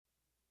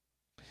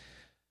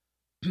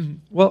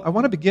Well, I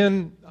want to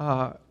begin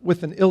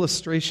with an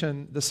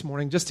illustration this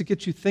morning just to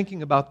get you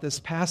thinking about this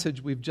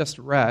passage we've just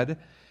read.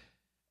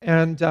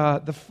 And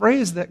the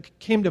phrase that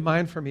came to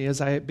mind for me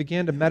as I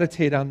began to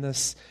meditate on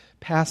this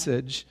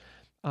passage,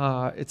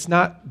 it's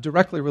not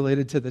directly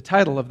related to the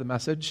title of the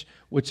message,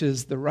 which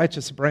is the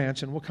righteous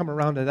branch, and we'll come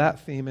around to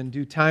that theme in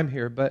due time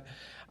here. But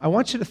I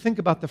want you to think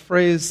about the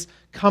phrase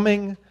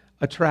coming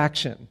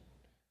attraction,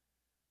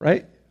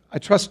 right? I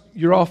trust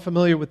you're all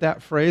familiar with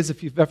that phrase.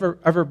 If you've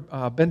ever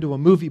been to a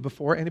movie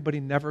before, anybody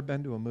never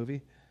been to a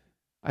movie?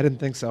 I didn't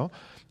think so.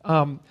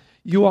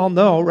 You all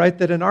know, right,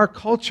 that in our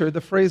culture, the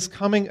phrase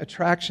coming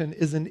attraction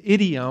is an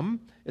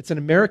idiom. It's an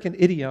American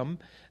idiom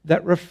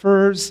that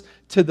refers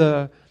to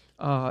the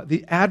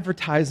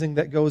advertising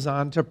that goes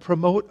on to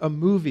promote a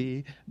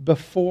movie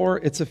before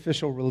its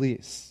official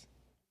release,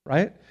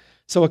 right?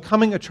 So a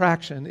coming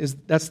attraction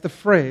that's the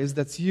phrase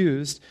that's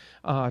used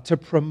to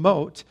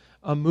promote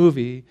a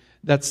movie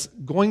that's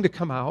going to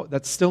come out,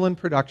 that's still in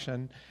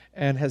production,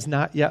 and has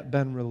not yet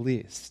been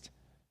released.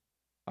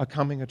 A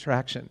coming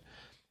attraction.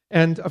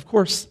 And, of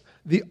course,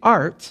 the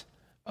art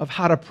of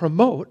how to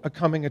promote a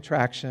coming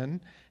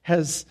attraction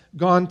has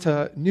gone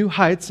to new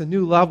heights and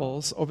new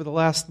levels over the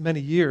last many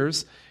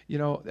years. You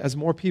know, as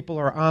more people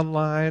are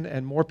online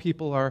and more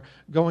people are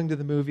going to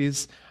the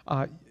movies,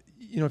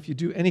 if you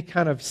do any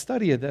kind of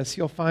study of this,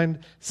 you'll find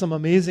some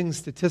amazing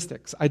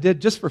statistics. I did,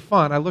 just for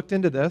fun, I looked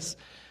into this,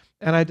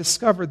 and I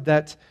discovered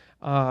that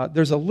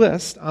there's a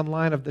list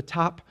online of the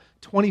top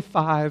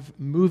 25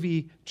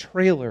 movie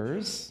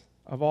trailers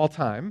of all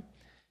time,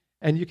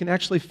 and you can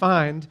actually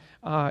find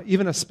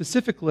even a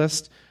specific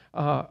list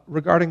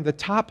regarding the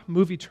top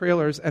movie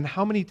trailers and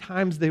how many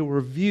times they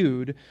were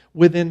viewed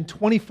within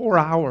 24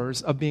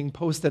 hours of being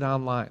posted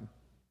online.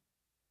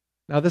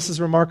 Now, this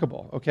is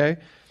remarkable, okay?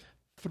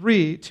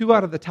 Two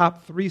out of the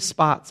top 3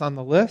 spots on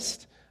the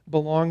list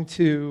belong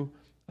to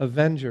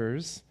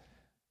Avengers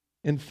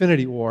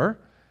Infinity War.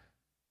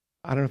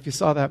 I don't know if you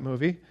saw that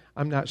movie.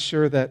 I'm not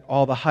sure that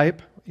all the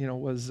hype,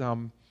 was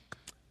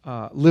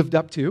lived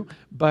up to.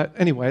 But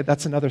anyway,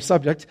 that's another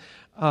subject.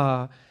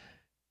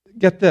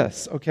 Get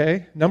this,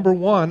 okay? Number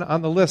 1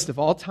 on the list of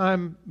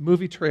all-time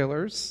movie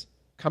trailers,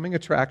 coming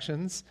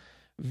attractions,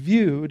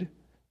 viewed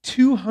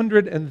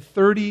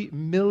 230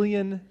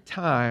 million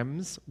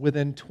times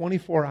within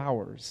 24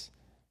 hours,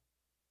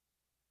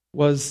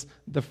 was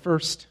the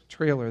first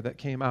trailer that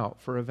came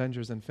out for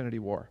Avengers Infinity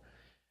War.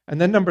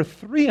 And then number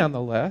 3 on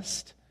the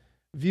list,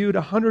 viewed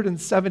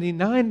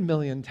 179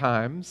 million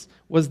times,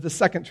 was the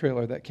second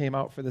trailer that came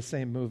out for the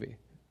same movie.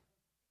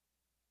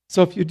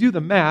 So if you do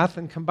the math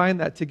and combine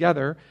that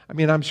together,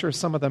 I'm sure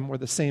some of them were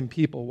the same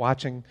people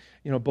watching,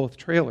 both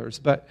trailers,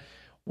 but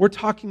we're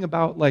talking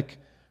about like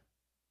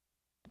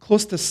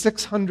close to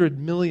 600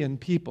 million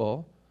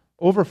people,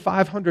 over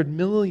 500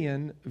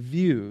 million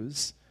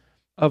views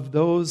of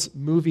those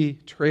movie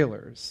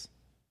trailers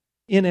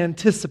in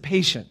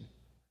anticipation,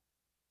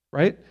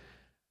 right?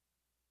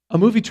 A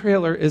movie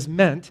trailer is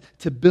meant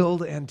to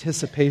build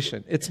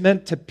anticipation. It's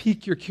meant to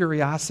pique your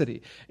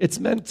curiosity. It's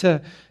meant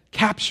to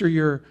capture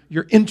your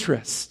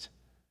interest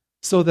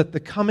so that the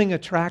coming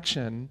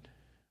attraction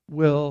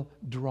will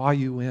draw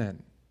you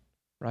in,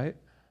 right?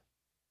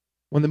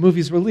 When the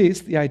movie's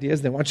released, the idea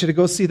is they want you to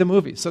go see the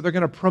movie. So they're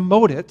going to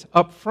promote it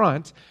up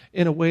front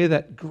in a way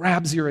that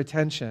grabs your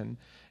attention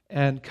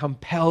and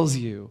compels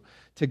you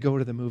to go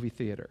to the movie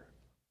theater.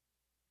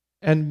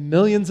 And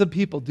millions of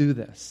people do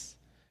this.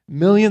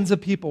 Millions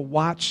of people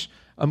watch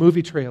a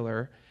movie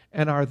trailer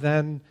and are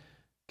then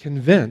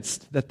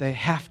convinced that they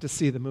have to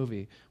see the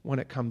movie when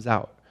it comes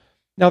out.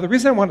 Now, the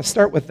reason I want to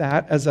start with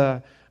that as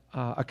a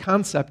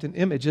concept, an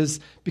image, is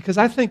because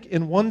I think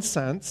in one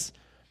sense,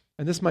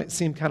 and this might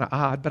seem kind of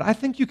odd, but I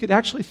think you could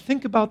actually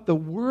think about the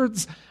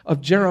words of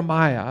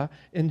Jeremiah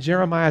in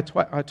Jeremiah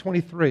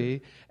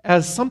 23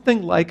 as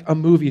something like a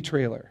movie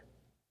trailer.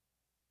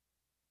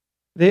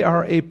 They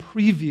are a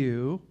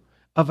preview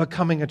of a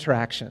coming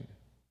attraction.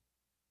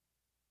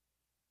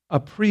 A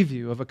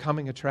preview of a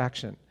coming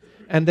attraction.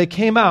 And they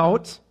came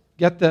out,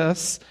 get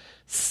this,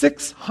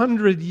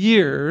 600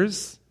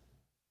 years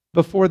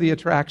before the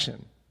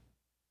attraction.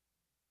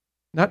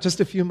 Not just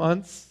a few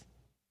months,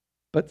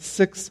 but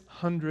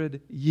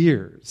 600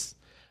 years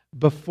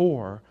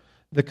before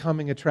the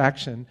coming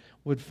attraction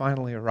would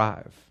finally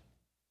arrive.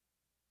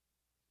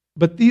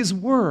 But these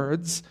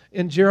words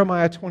in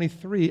Jeremiah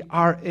 23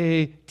 are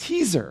a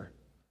teaser.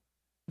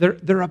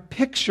 They're a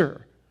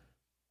picture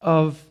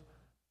of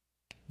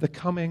the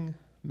coming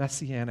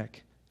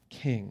Messianic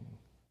King,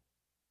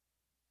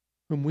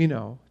 whom we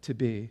know to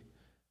be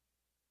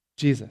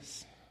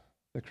Jesus,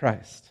 the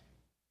Christ.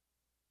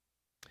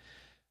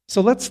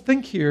 So let's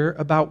think here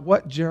about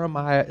what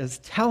Jeremiah is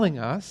telling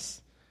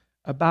us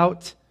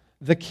about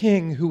the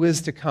King who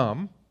is to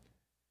come,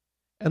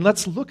 and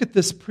let's look at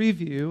this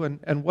preview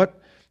and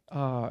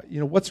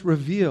what's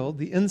revealed,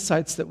 the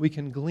insights that we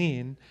can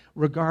glean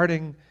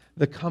regarding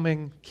the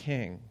coming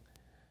King.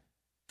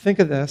 Think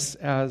of this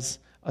as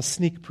a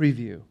sneak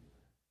preview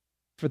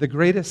for the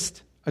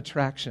greatest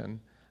attraction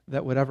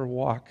that would ever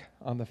walk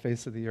on the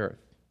face of the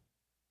earth.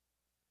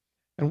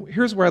 And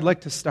here's where I'd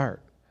like to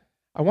start.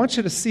 I want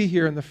you to see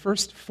here in the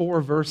first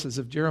 4 verses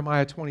of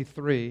Jeremiah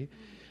 23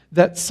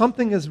 that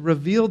something is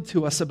revealed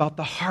to us about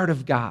the heart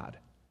of God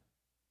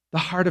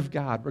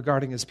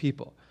regarding his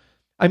people.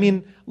 I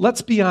mean,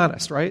 let's be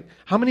honest, right?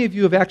 How many of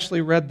you have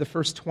actually read the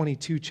first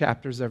 22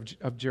 chapters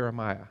of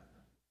Jeremiah?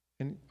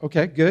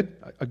 Okay, good.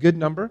 A good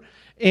number.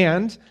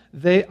 And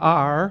they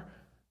are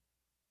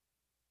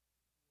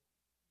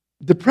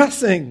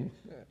depressing,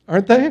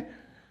 aren't they?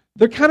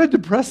 They're kind of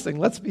depressing,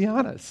 let's be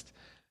honest.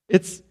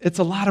 It's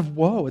a lot of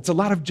woe. It's a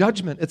lot of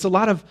judgment. It's a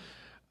lot of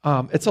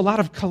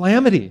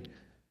calamity.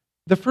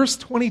 The first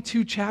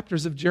 22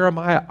 chapters of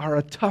Jeremiah are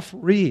a tough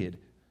read.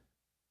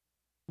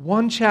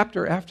 One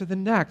chapter after the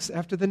next.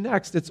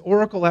 It's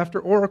oracle after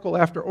oracle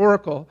after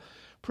oracle,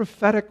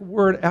 prophetic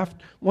word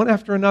one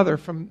after another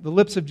from the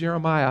lips of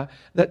Jeremiah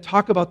that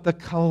talk about the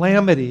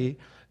calamity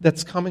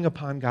that's coming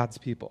upon God's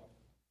people.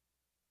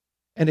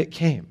 And it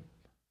came.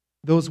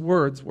 Those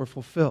words were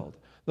fulfilled.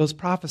 Those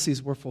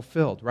prophecies were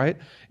fulfilled, right?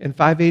 In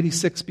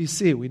 586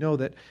 BC, we know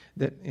that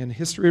in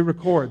history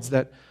records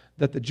that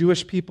the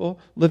Jewish people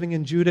living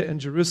in Judah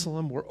and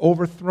Jerusalem were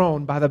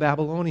overthrown by the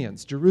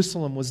Babylonians.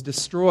 Jerusalem was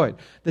destroyed.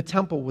 The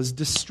temple was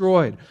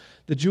destroyed.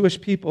 The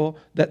Jewish people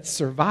that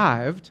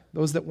survived,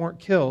 those that weren't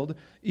killed,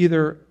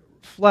 either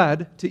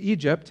fled to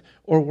Egypt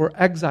or were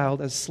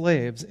exiled as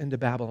slaves into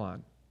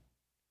Babylon.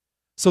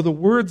 So the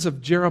words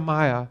of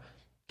Jeremiah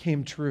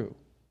came true.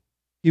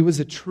 He was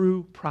a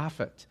true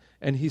prophet,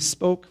 and he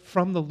spoke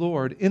from the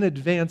Lord in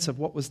advance of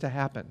what was to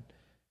happen.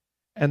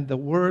 And the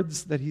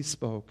words that he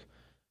spoke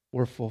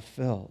were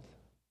fulfilled.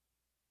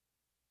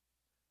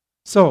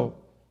 So,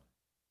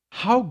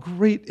 how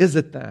great is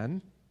it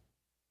then?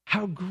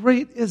 How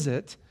great is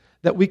it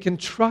that we can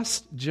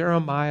trust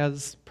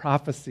Jeremiah's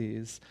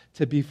prophecies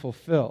to be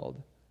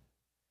fulfilled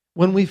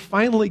when we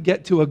finally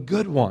get to a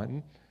good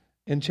one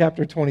in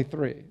chapter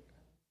 23?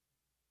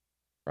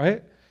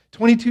 Right?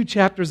 22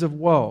 chapters of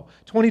woe,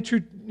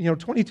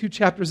 22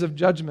 chapters of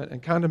judgment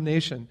and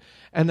condemnation,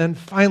 and then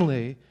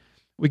finally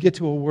we get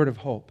to a word of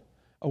hope,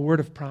 a word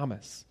of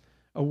promise,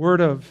 a word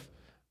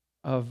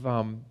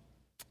about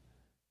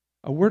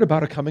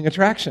a coming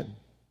attraction.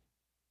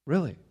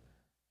 Really.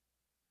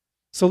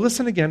 So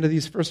listen again to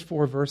these first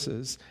 4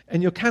 verses,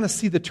 and you'll kind of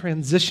see the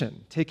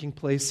transition taking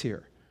place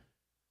here.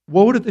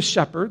 Woe to the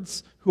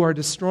shepherds who are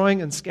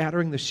destroying and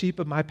scattering the sheep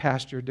of my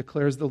pasture,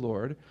 declares the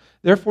Lord.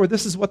 Therefore,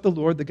 this is what the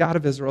Lord, the God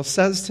of Israel,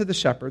 says to the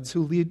shepherds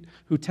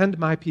who tend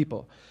my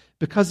people.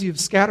 Because you've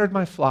scattered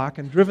my flock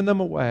and driven them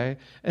away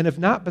and have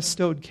not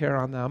bestowed care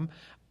on them,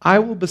 I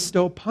will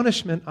bestow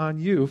punishment on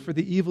you for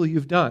the evil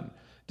you've done,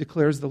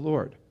 declares the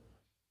Lord.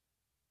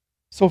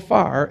 So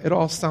far, it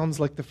all sounds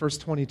like the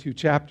first 22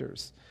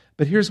 chapters.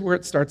 But here's where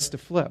it starts to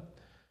flip.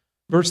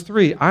 Verse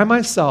 3, I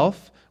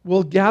myself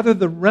will gather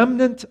the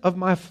remnant of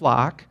my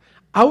flock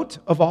out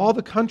of all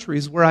the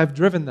countries where I've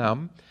driven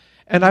them,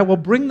 and I will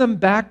bring them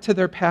back to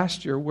their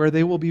pasture where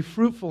they will be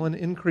fruitful and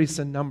increase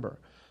in number.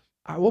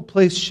 I will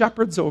place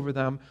shepherds over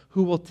them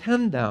who will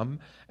tend them,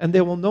 and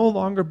they will no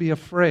longer be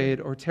afraid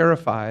or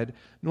terrified,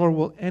 nor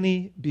will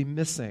any be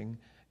missing,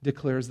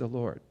 declares the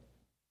Lord.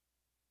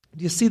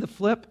 Do you see the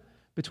flip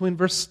between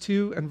verse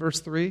 2 and verse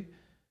 3? Do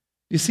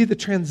you see the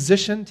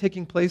transition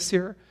taking place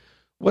here?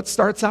 What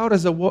starts out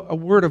as a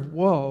word of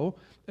woe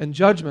and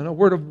judgment, a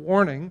word of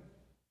warning,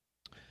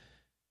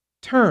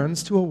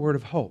 turns to a word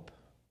of hope,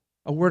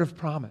 a word of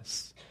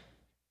promise,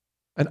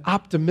 an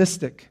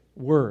optimistic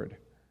word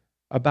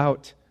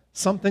about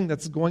something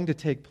that's going to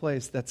take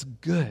place that's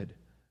good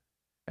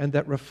and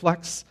that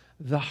reflects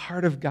the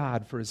heart of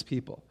God for his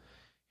people.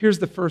 Here's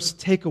the first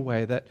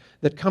takeaway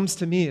that comes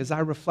to me as I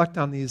reflect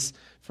on these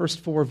first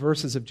 4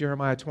 verses of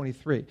Jeremiah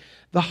 23.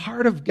 The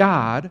heart of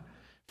God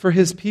for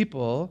his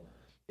people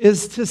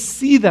is to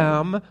see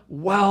them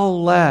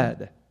well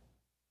led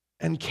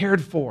and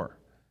cared for,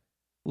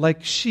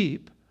 like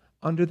sheep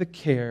under the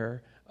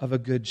care of a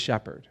good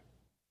shepherd.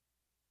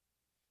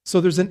 So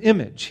there's an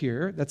image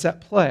here that's at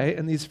play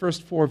in these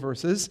first 4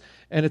 verses,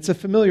 and it's a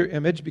familiar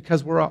image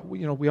because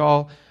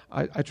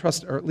I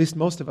trust, or at least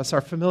most of us,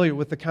 are familiar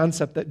with the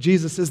concept that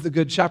Jesus is the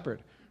good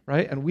shepherd,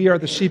 right? And we are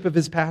the sheep of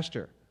his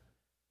pasture.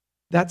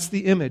 That's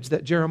the image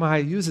that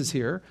Jeremiah uses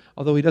here,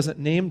 although he doesn't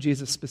name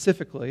Jesus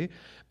specifically.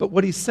 But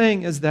what he's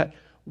saying is that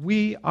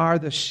we are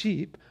the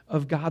sheep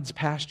of God's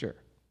pasture,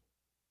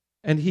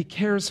 and he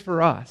cares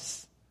for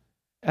us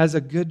as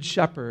a good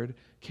shepherd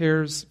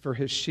cares for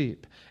his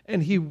sheep.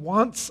 And he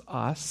wants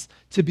us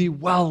to be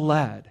well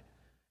led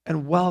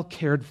and well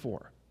cared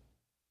for.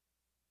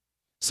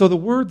 So the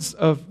words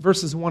of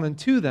verses 1 and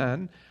 2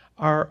 then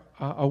are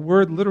a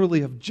word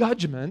literally of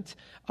judgment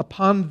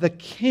upon the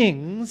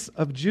kings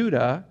of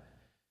Judah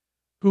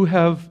who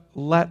have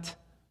let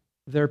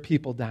their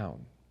people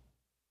down,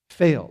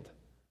 failed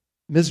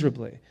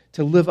miserably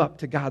to live up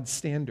to God's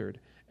standard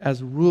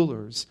as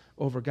rulers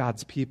over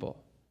God's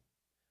people.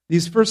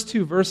 These first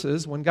 2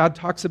 verses, when God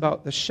talks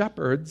about the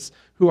shepherds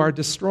who are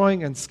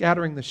destroying and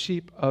scattering the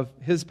sheep of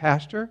his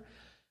pasture,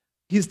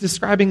 he's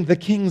describing the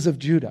kings of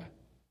Judah,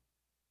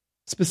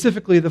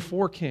 specifically the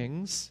 4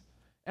 kings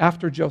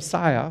after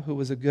Josiah, who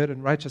was a good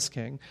and righteous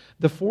king,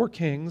 the 4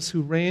 kings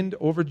who reigned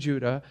over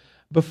Judah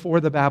before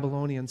the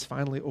Babylonians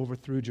finally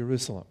overthrew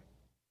Jerusalem.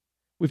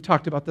 We've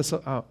talked about this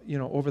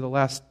over the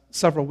last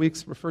several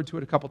weeks, referred to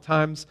it a couple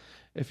times.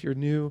 If you're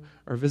new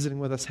or visiting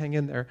with us, hang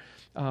in there.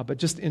 But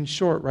just in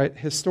short, right,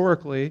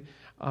 historically,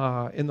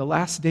 in the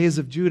last days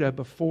of Judah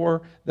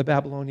before the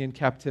Babylonian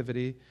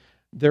captivity,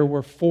 there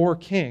were 4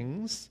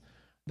 kings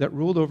that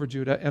ruled over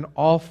Judah, and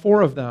all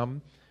 4 of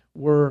them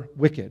were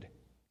wicked,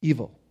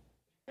 evil.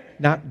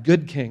 Not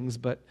good kings,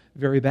 but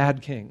very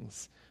bad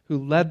kings who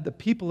led the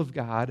people of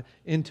God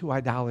into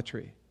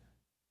idolatry.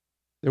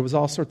 There was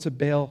all sorts of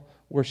Baal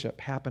worship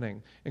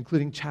happening,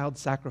 including child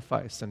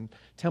sacrifice and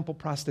temple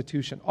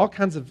prostitution, all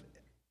kinds of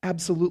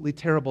absolutely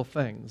terrible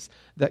things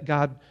that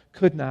God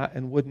could not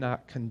and would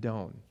not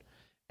condone.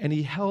 And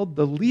he held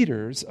the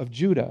leaders of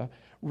Judah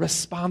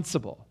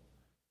responsible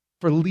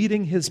for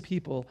leading his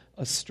people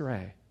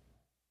astray.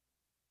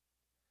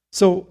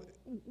 So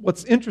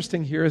what's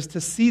interesting here is to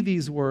see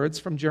these words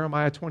from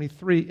Jeremiah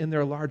 23 in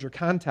their larger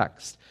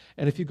context.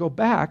 And if you go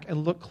back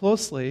and look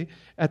closely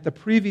at the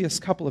previous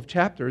couple of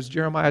chapters,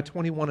 Jeremiah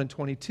 21 and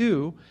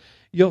 22,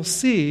 you'll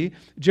see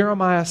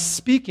Jeremiah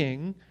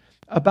speaking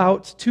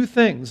about 2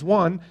 things.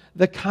 One,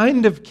 the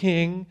kind of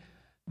king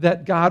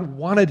that God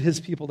wanted his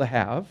people to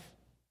have,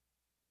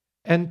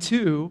 and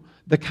 2,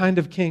 the kind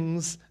of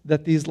kings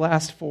that these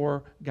last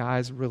 4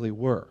 guys really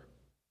were.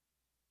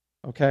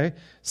 Okay?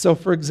 So,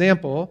 for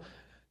example,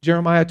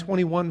 Jeremiah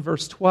 21,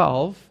 verse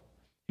 12,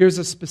 here's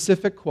a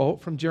specific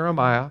quote from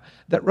Jeremiah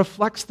that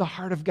reflects the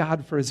heart of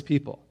God for his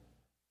people.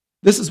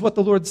 This is what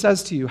the Lord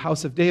says to you,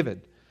 house of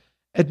David.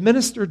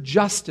 Administer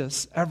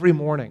justice every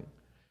morning.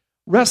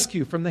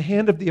 Rescue from the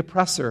hand of the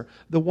oppressor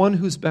the one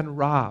who's been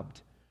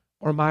robbed,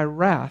 or my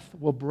wrath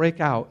will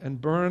break out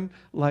and burn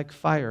like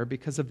fire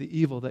because of the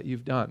evil that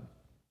you've done.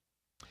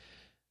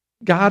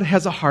 God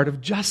has a heart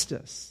of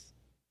justice.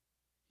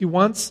 He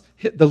wants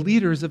the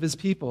leaders of his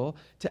people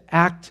to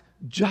act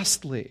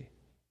justly,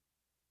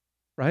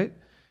 right?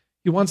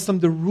 He wants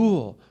them to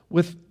rule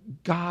with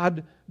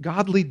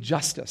godly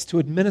justice, to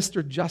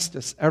administer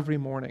justice every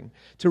morning,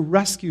 to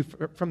rescue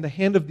from the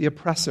hand of the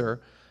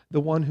oppressor the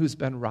one who's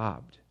been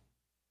robbed.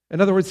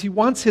 In other words, he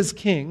wants his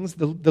kings,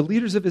 the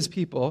leaders of his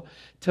people,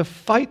 to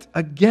fight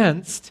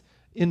against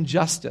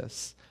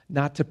injustice,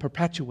 not to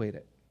perpetuate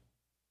it.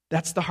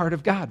 That's the heart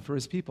of God for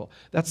his people.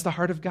 That's the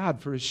heart of God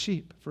for his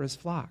sheep, for his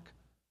flock.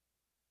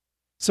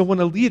 So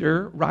when a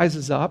leader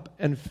rises up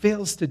and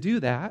fails to do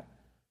that,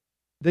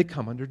 they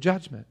come under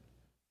judgment.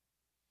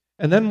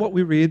 And then what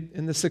we read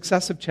in the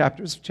successive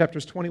chapters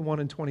 21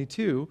 and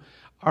 22,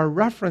 are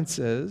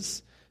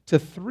references to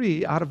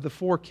 3 out of the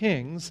 4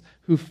 kings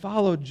who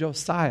followed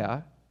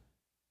Josiah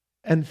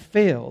and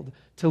failed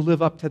to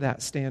live up to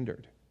that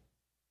standard.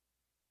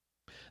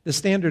 The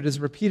standard is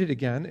repeated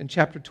again in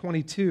chapter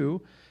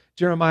 22.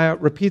 Jeremiah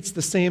repeats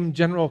the same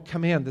general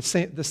command,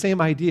 the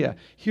same idea.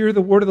 Hear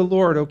the word of the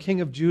Lord, O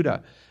King of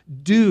Judah.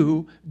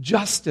 Do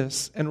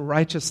justice and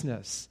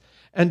righteousness,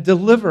 and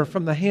deliver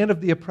from the hand of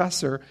the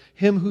oppressor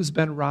him who's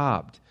been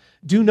robbed.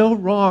 Do no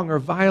wrong or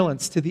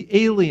violence to the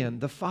alien,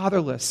 the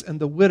fatherless, and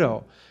the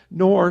widow,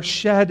 nor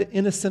shed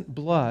innocent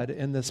blood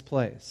in this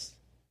place.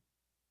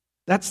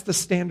 That's the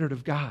standard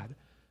of God.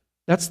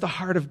 That's the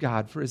heart of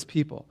God for his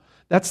people.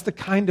 That's the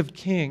kind of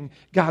king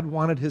God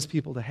wanted his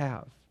people to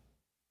have.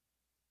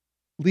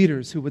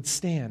 Leaders who would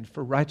stand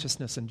for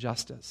righteousness and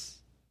justice.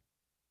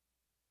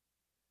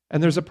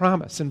 And there's a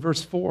promise in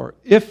verse 4.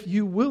 If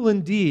you will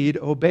indeed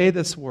obey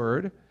this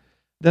word,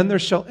 then there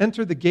shall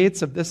enter the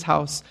gates of this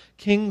house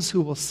kings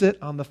who will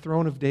sit on the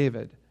throne of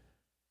David.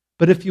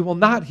 But if you will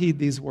not heed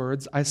these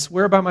words, I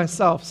swear by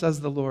myself, says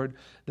the Lord,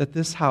 that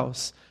this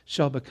house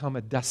shall become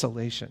a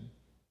desolation.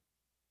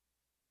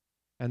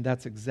 And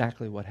that's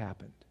exactly what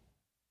happened.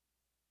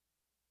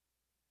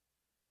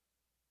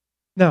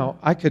 Now,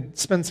 I could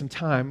spend some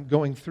time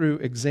going through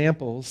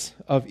examples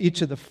of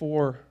each of the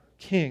 4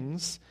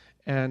 kings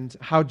and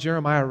how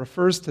Jeremiah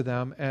refers to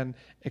them and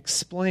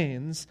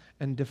explains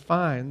and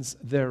defines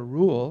their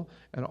rule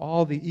and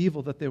all the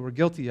evil that they were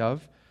guilty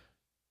of.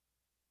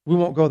 We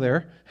won't go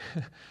there.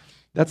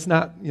 That's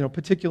not,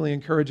 particularly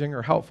encouraging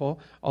or helpful,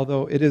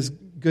 although it is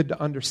good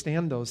to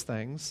understand those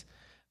things.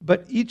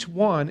 But each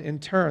one, in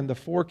turn, the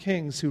 4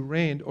 kings who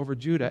reigned over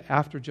Judah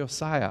after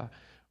Josiah,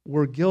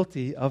 were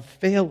guilty of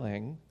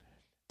failing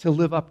to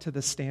live up to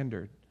the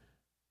standard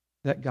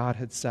that God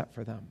had set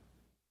for them.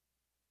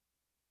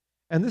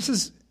 And this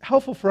is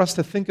helpful for us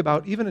to think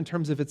about, even in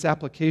terms of its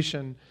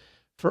application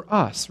for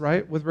us,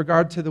 right? With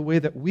regard to the way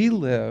that we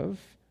live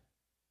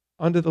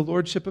under the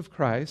lordship of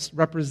Christ,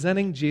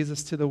 representing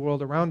Jesus to the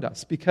world around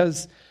us.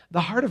 Because the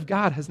heart of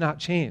God has not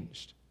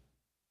changed.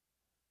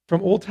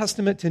 From Old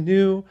Testament to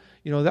New,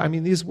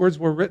 these words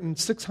were written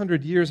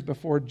 600 years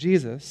before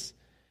Jesus,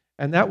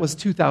 and that was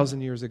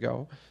 2,000 years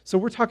ago. So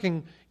we're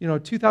talking,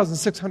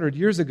 2,600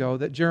 years ago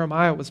that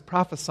Jeremiah was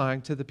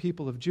prophesying to the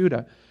people of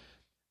Judah.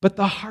 But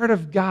the heart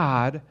of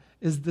God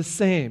is the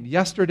same,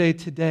 yesterday,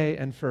 today,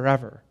 and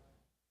forever.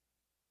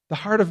 The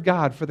heart of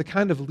God for the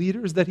kind of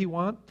leaders that he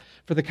wants,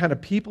 for the kind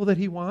of people that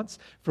he wants,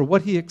 for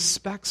what he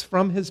expects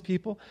from his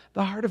people,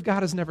 the heart of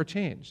God has never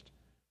changed.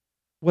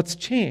 What's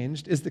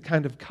changed is the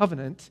kind of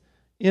covenant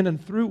in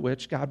and through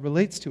which God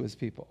relates to his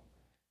people.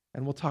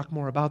 And we'll talk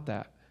more about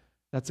that.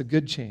 That's a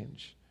good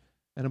change,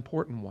 an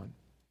important one.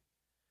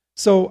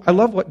 So I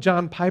love what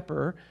John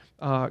Piper,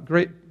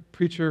 great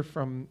preacher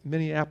from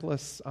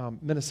Minneapolis,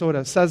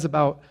 Minnesota, says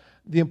about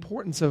the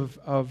importance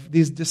of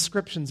these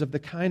descriptions of the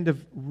kind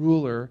of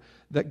ruler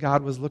that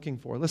God was looking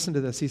for. Listen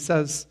to this. He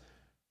says,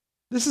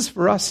 this is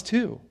for us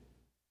too,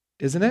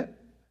 isn't it?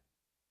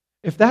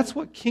 If that's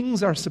what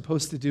kings are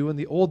supposed to do in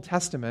the Old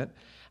Testament,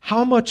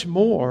 how much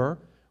more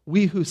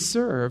we who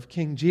serve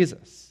King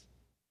Jesus?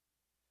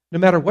 No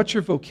matter what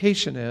your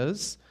vocation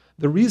is,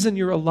 the reason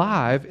you're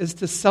alive is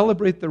to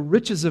celebrate the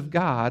riches of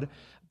God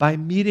by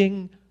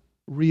meeting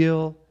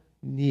real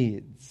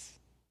needs.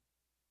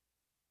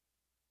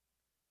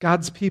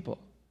 God's people,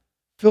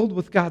 filled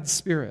with God's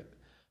Spirit,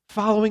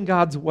 following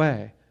God's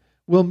way,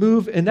 will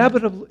move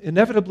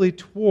inevitably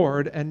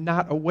toward and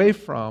not away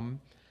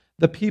from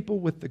the people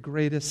with the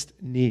greatest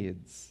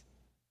needs.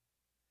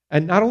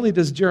 And not only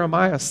does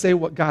Jeremiah say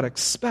what God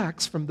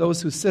expects from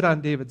those who sit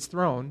on David's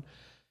throne,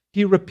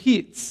 he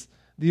repeats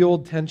the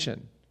old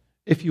tension.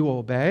 If you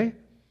obey,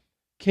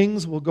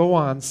 kings will go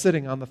on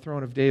sitting on the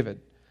throne of David.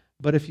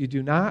 But if you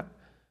do not,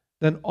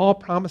 then all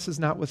promises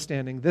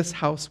notwithstanding, this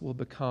house will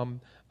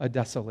become a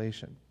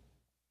desolation.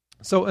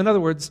 So, in other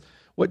words,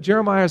 what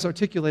Jeremiah is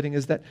articulating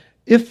is that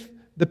if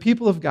the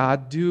people of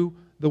God do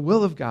the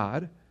will of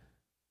God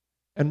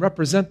and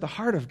represent the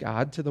heart of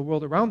God to the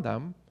world around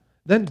them,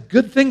 then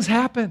good things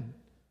happen.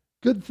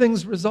 Good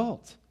things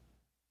result.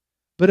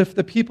 But if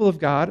the people of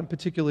God, and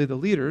particularly the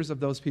leaders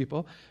of those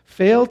people,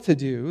 fail to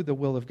do the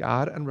will of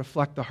God and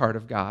reflect the heart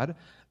of God,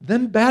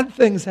 then bad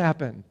things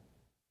happen.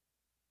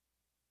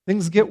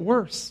 Things get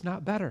worse,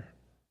 not better.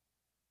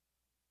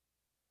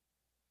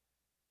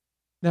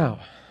 Now,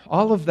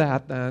 all of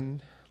that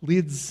then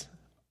leads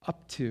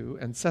up to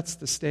and sets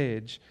the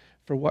stage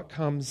for what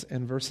comes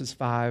in verses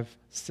 5,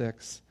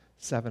 6,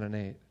 7, and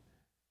 8.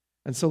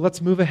 And so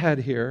let's move ahead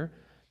here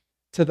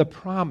to the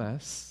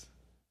promise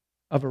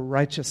of a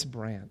righteous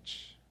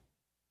branch.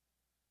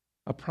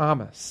 A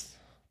promise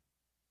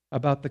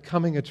about the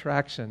coming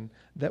attraction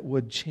that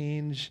would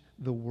change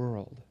the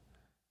world.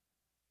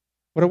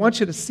 What I want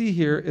you to see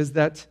here is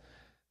that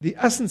the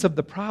essence of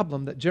the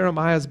problem that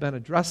Jeremiah has been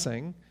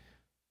addressing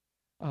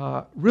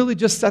really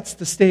just sets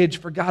the stage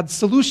for God's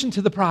solution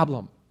to the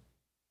problem.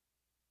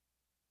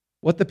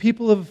 What the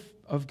people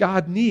of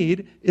God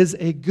need is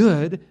a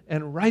good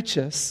and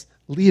righteous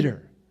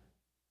leader,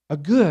 a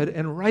good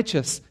and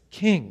righteous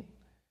king,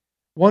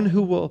 one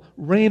who will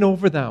reign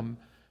over them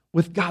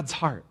with God's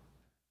heart,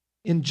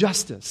 in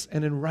justice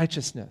and in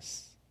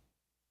righteousness.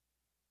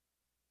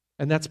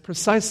 And that's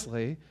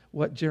precisely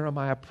what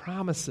Jeremiah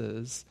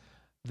promises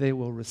they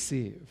will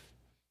receive,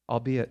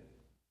 albeit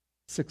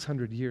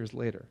 600 years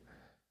later.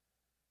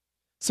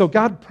 So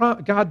God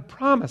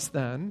promised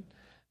then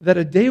that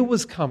a day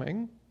was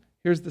coming.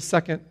 Here's the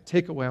second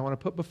takeaway I want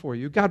to put before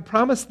you. God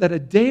promised that a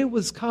day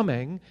was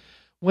coming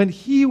when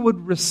he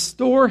would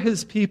restore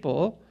his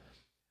people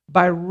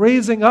by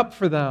raising up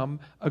for them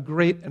a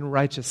great and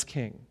righteous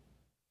king.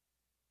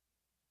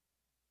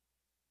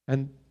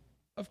 And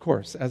of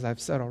course, as I've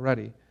said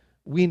already,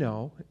 we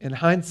know in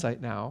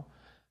hindsight now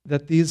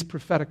that these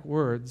prophetic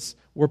words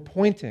were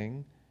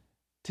pointing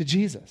to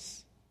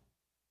Jesus,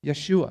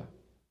 Yeshua.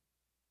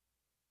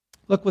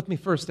 Look with me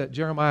first at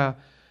Jeremiah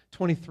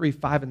 23,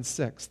 5 and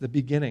 6, the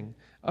beginning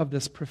of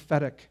this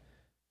prophetic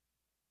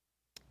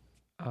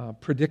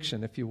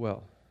prediction, if you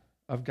will,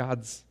 of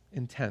God's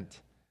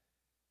intent.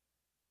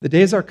 The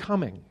days are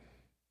coming.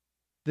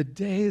 The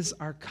days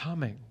are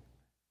coming,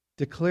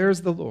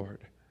 declares the Lord,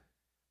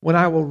 when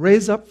I will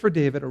raise up for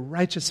David a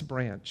righteous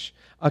branch,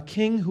 a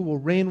king who will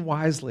reign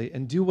wisely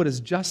and do what is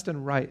just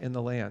and right in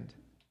the land.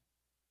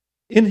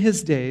 In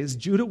his days,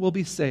 Judah will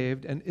be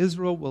saved and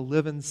Israel will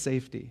live in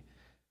safety.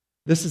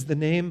 This is the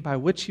name by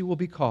which he will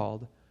be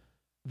called,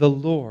 the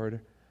Lord,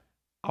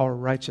 our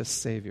righteous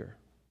Savior.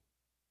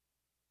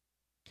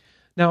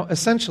 Now,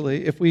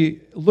 essentially, if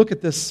we look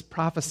at this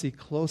prophecy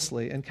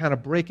closely and kind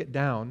of break it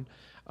down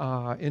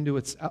into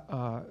its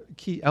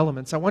key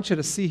elements, I want you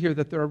to see here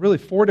that there are really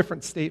 4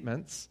 different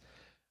statements,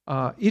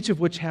 each of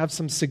which have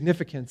some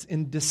significance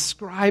in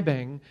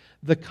describing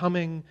the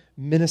coming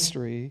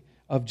ministry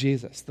of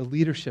Jesus, the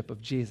leadership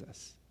of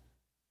Jesus.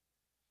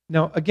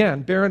 Now,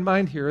 again, bear in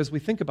mind here as we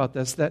think about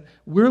this that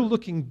we're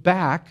looking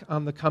back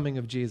on the coming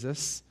of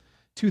Jesus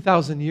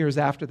 2,000 years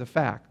after the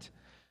fact.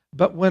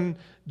 But when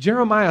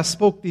Jeremiah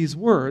spoke these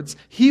words,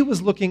 he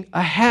was looking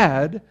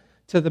ahead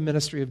to the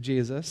ministry of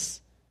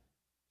Jesus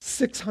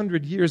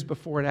 600 years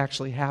before it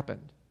actually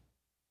happened.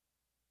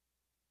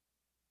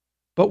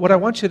 But what I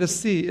want you to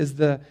see is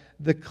the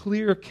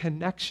clear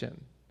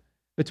connection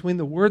between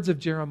the words of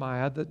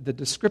Jeremiah, the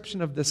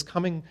description of this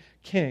coming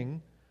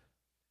king,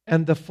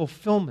 and the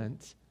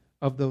fulfillment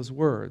of those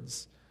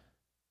words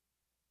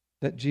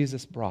that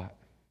Jesus brought.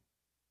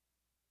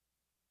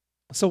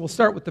 So we'll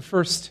start with the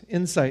first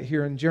insight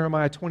here in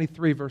Jeremiah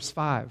 23, verse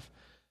 5.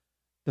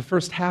 The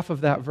first half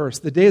of that verse.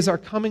 The days are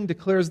coming,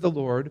 declares the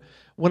Lord,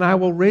 when I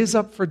will raise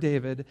up for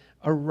David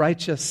a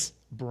righteous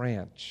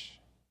branch.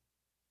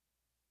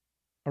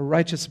 A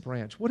righteous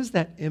branch. What does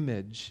that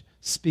image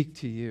speak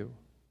to you?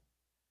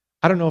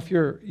 I don't know if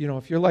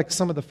you're like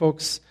some of the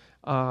folks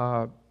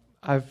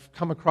I've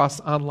come across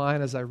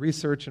online as I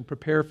research and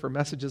prepare for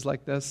messages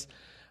like this.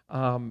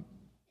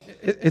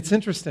 It's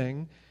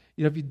interesting.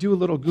 If you do a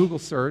little Google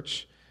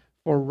search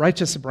for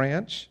righteous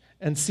branch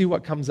and see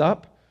what comes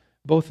up,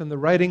 both in the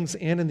writings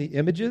and in the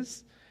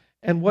images.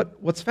 And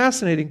what's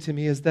fascinating to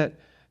me is that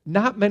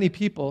not many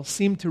people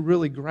seem to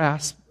really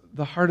grasp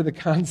the heart of the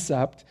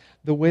concept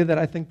the way that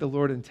I think the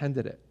Lord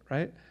intended it,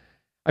 right?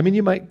 I mean,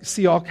 you might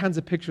see all kinds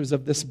of pictures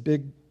of this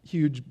big,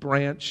 huge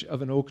branch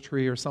of an oak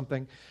tree or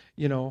something,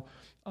 Here's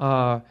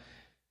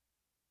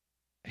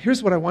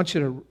what I want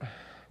you to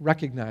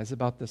recognize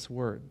about this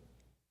word.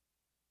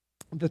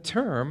 The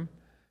term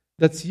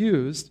that's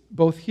used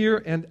both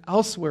here and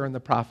elsewhere in the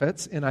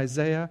prophets, in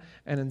Isaiah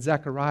and in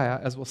Zechariah,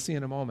 as we'll see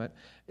in a moment,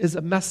 is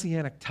a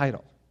messianic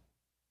title.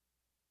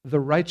 The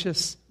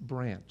righteous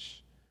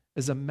branch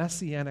is a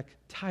messianic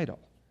title.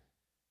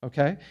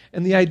 Okay?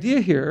 And the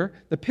idea here,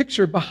 the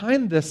picture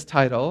behind this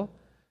title,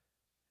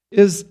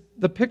 is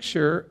the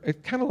picture,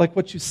 kind of like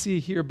what you see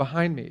here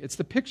behind me. It's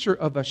the picture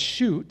of a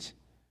shoot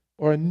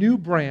or a new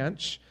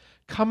branch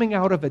coming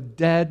out of a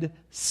dead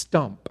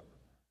stump.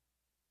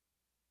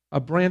 A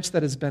branch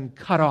that has been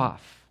cut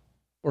off,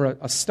 or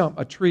a stump,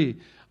 a tree,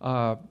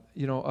 the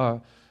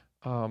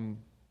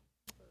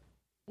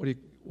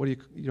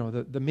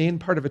main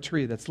part of a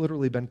tree that's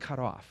literally been cut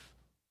off.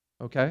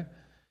 Okay?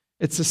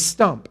 It's a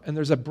stump, and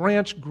there's a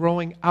branch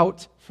growing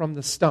out from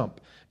the stump.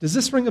 Does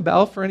this ring a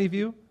bell for any of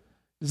you?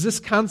 Does this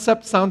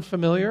concept sound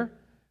familiar?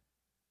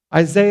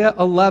 Isaiah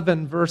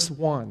 11, verse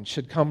 1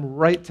 should come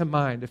right to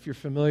mind if you're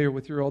familiar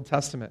with your Old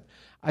Testament.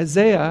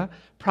 Isaiah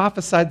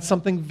prophesied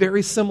something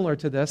very similar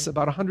to this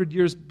about 100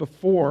 years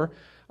before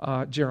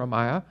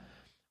Jeremiah.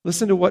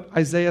 Listen to what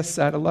Isaiah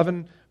said,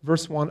 11,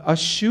 verse 1. A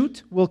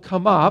shoot will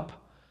come up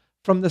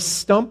from the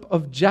stump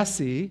of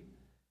Jesse.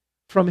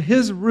 From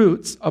his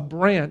roots, a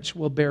branch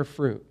will bear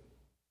fruit.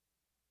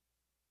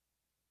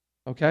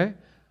 Okay?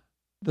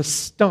 The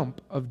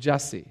stump of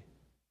Jesse.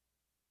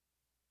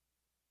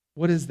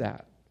 What is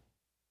that?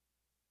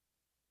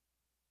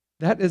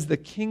 That is the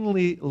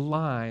kingly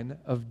line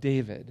of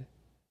David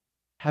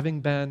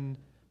having been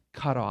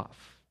cut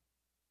off.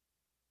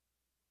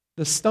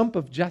 The stump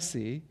of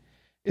Jesse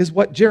is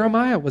what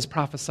Jeremiah was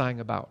prophesying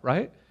about,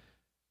 right?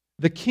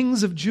 The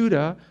kings of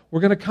Judah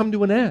were going to come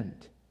to an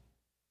end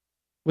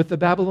with the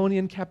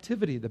Babylonian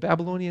captivity, the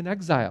Babylonian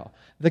exile.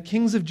 The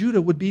kings of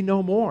Judah would be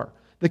no more.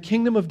 The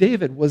kingdom of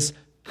David was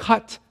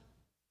cut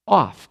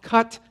off,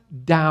 cut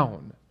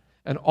down,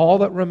 and all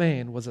that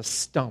remained was a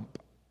stump.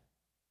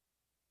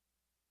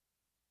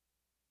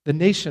 The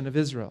nation of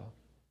Israel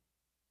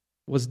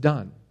was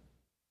done,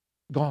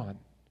 gone,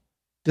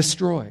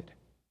 destroyed.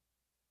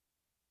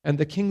 And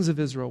the kings of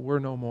Israel were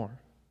no more.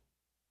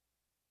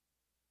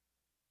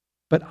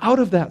 But out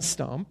of that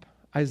stump,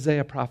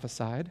 Isaiah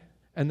prophesied,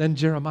 and then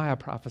Jeremiah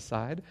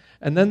prophesied,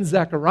 and then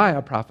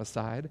Zechariah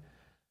prophesied,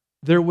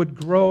 there would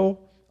grow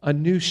a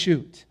new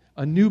shoot,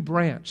 a new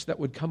branch that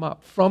would come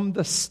up from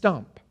the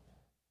stump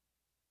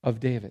of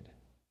David,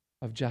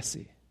 of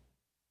Jesse.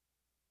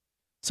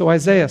 So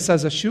Isaiah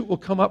says a shoot will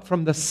come up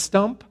from the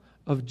stump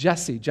of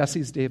Jesse.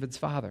 Jesse's David's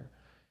father.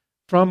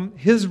 From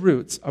his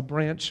roots, a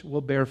branch will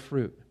bear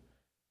fruit.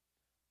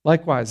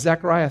 Likewise,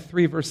 Zechariah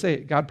 3, verse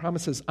 8, God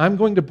promises, I'm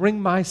going to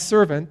bring my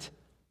servant,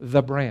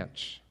 the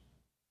branch.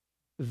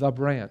 The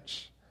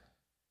branch.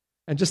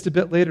 And just a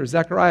bit later,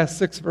 Zechariah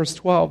 6, verse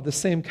 12, the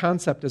same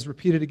concept is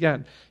repeated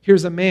again.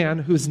 Here's a man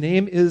whose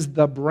name is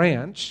the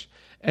branch,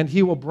 and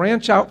he will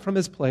branch out from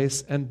his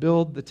place and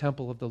build the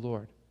temple of the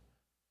Lord.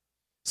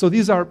 So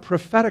these are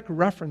prophetic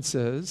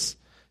references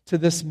to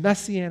this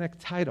messianic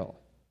title.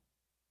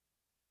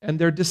 And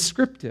they're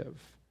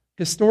descriptive,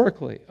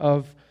 historically,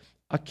 of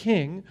a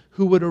king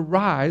who would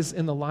arise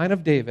in the line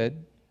of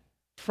David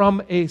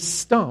from a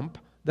stump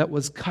that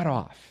was cut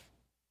off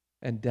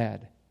and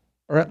dead,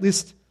 or at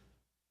least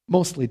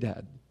mostly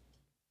dead.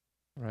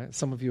 All right?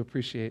 Some of you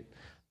appreciate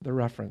the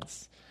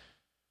reference.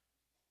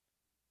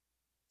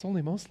 It's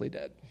only mostly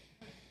dead.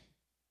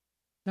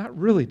 Not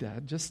really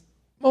dead, just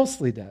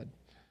mostly dead.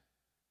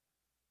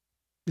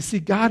 You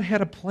see, God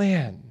had a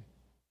plan.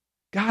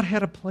 God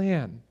had a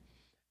plan.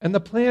 And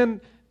the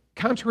plan,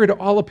 contrary to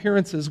all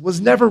appearances,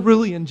 was never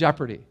really in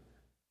jeopardy.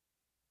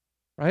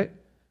 Right?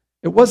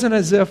 It wasn't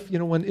as if,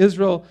 when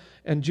Israel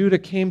and Judah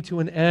came to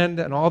an end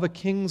and all the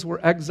kings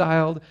were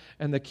exiled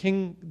and the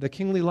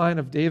kingly line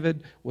of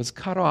David was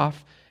cut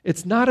off,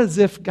 it's not as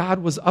if God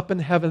was up in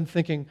heaven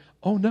thinking,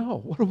 oh no,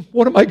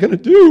 what am I going to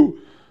do?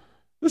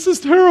 This is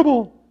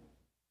terrible.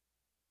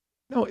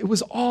 No, it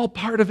was all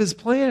part of his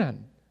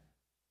plan.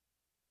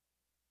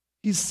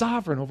 He's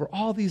sovereign over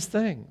all these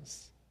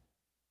things.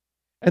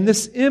 And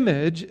this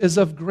image is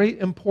of great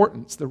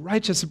importance, the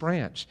righteous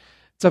branch.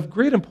 It's of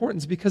great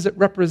importance because it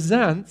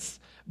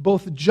represents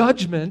both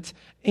judgment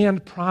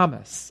and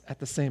promise at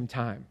the same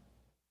time.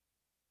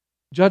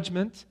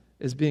 Judgment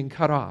is being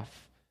cut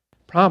off.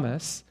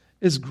 Promise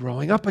is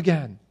growing up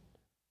again.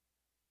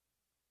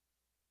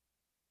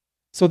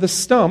 So the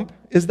stump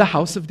is the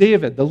house of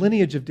David, the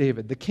lineage of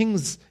David, the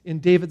kings in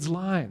David's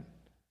line.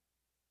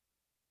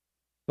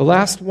 The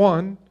last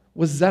one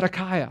was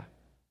Zedekiah,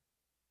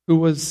 who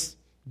was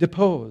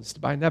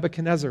deposed by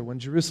Nebuchadnezzar when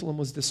Jerusalem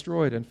was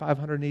destroyed in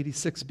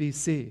 586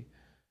 BC.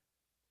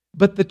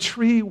 But the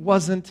tree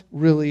wasn't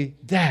really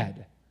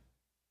dead.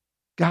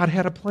 God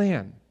had a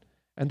plan,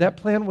 and that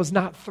plan was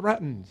not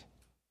threatened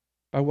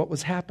by what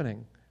was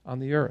happening on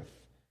the earth.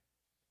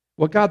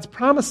 What God's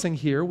promising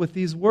here with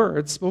these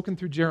words spoken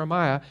through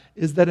Jeremiah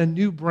is that a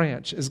new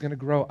branch is going to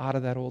grow out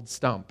of that old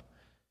stump.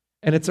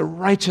 And it's a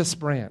righteous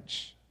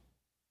branch,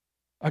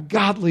 a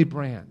godly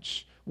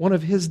branch, one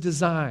of his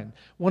design,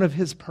 one of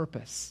his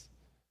purpose,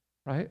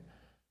 right?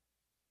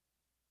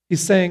 He's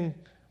saying,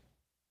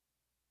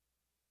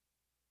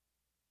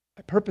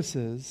 my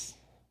purposes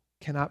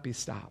cannot be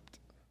stopped.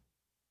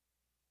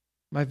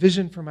 My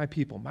vision for my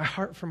people, my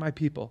heart for my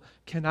people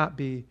cannot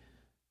be,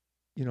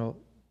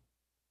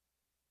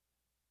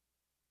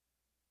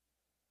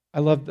 I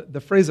love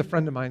the phrase a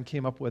friend of mine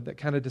came up with that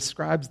kind of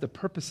describes the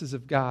purposes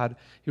of God.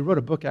 He wrote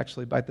a book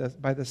actually by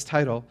this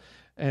title,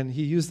 and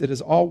he used it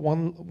as all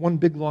one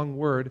big long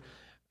word.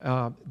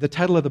 The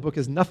title of the book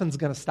is Nothing's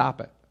Gonna Stop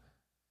It.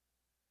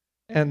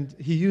 And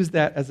he used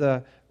that as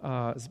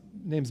his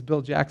name's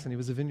Bill Jackson. He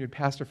was a vineyard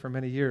pastor for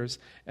many years.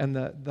 And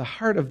the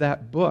heart of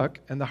that book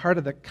and the heart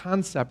of the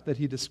concept that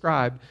he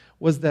described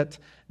was that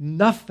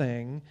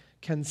nothing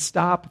can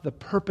stop the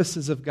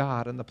purposes of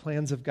God and the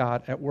plans of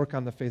God at work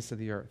on the face of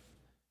the earth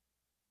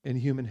in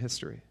human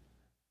history.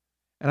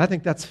 And I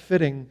think that's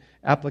fitting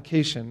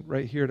application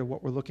right here to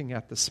what we're looking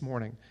at this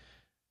morning.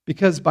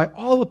 Because by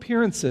all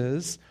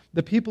appearances,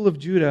 the people of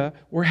Judah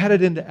were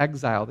headed into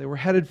exile. They were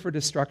headed for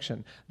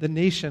destruction. The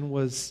nation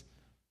was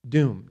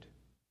doomed.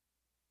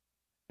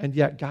 And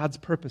yet God's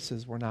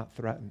purposes were not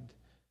threatened.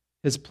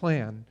 His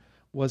plan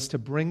was to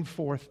bring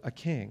forth a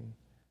king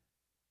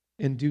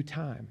in due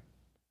time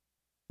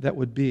that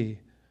would be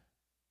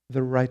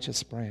the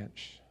righteous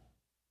branch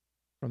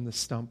from the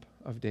stump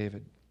of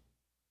David.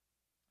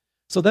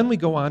 So then we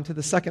go on to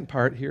the second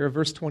part here,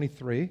 verse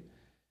 23.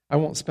 I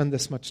won't spend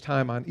this much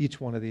time on each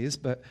one of these,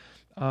 but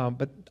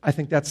I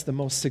think that's the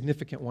most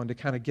significant one to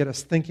kind of get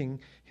us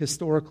thinking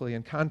historically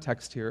in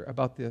context here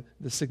about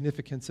the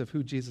significance of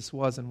who Jesus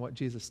was and what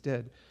Jesus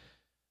did.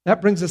 That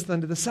brings us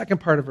then to the second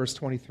part of verse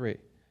 23,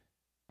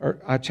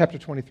 or chapter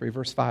 23,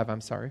 verse 5,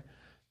 I'm sorry.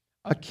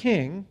 A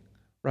king,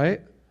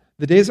 right?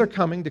 The days are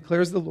coming,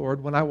 declares the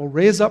Lord, when I will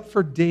raise up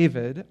for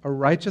David a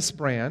righteous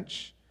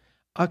branch,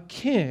 a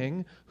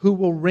king who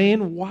will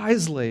reign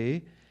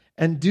wisely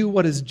and do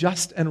what is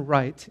just and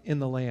right in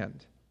the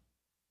land.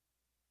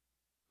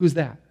 Who's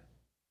that?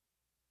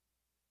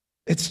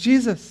 It's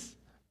Jesus.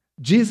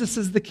 Jesus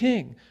is the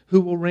king who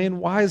will reign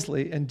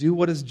wisely and do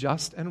what is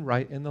just and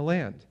right in the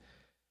land.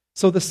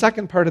 So the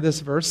second part of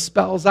this verse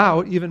spells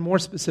out even more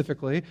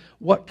specifically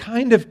what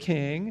kind of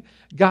king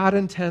God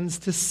intends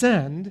to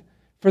send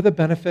for the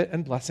benefit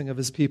and blessing of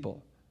his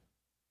people.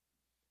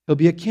 He'll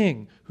be a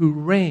king who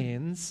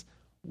reigns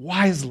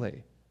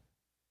wisely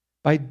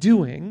by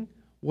doing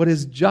what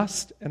is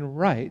just and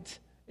right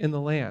in the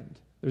land.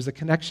 There's a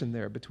connection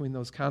there between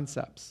those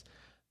concepts.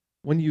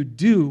 When you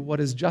do what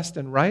is just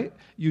and right,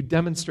 you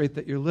demonstrate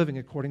that you're living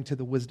according to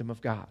the wisdom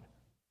of God.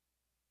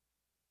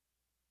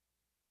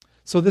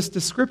 So this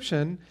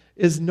description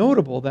is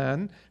notable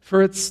then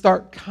for its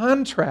stark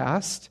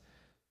contrast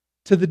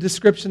to the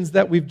descriptions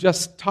that we've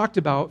just talked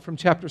about from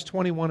chapters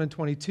 21 and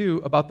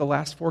 22 about the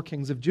last four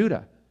kings of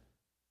Judah.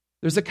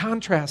 There's a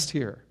contrast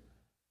here.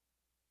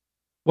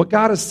 What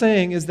God is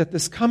saying is that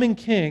this coming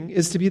king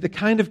is to be the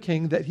kind of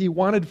king that he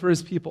wanted for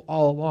his people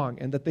all along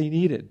and that they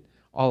needed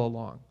all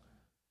along.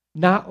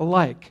 Not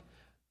like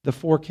the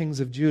four kings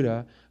of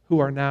Judah who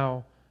are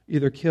now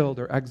either killed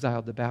or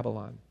exiled to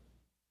Babylon.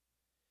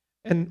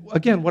 And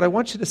again, what I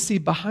want you to see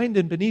behind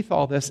and beneath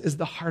all this is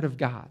the heart of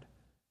God,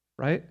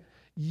 right?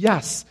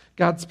 Yes,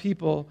 God's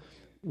people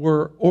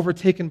were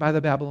overtaken by the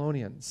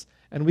Babylonians.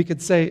 And we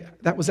could say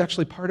that was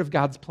actually part of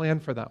God's plan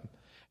for them.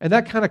 And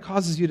that kind of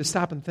causes you to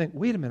stop and think,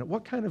 wait a minute,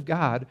 what kind of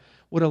God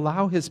would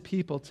allow his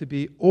people to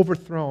be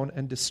overthrown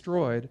and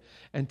destroyed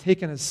and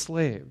taken as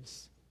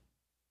slaves?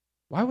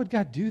 Why would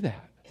God do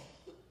that?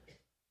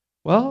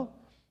 Well,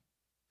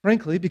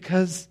 frankly,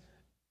 because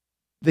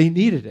they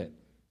needed it.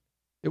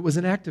 It was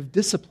an act of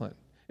discipline.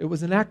 It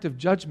was an act of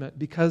judgment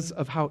because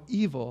of how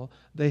evil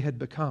they had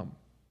become.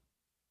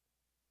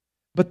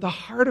 But the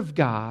heart of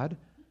God,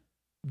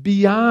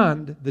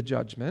 beyond the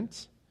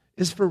judgment,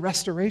 is for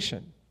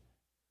restoration.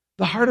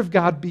 The heart of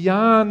God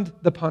beyond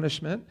the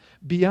punishment,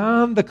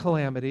 beyond the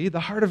calamity, the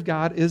heart of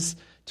God is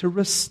to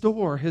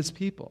restore his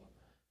people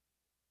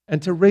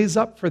and to raise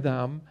up for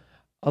them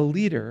a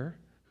leader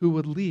who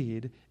would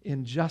lead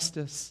in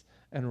justice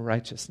and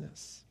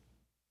righteousness.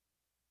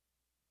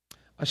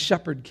 A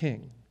shepherd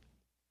king.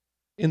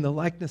 in the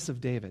likeness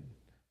of David,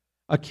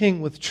 a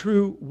king with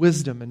true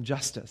wisdom and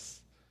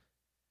justice.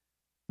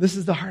 This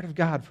is the heart of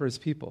God for his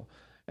people.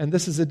 And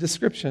this is a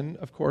description,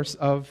 of course,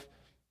 of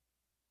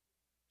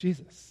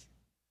Jesus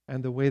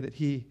and the way that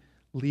he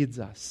leads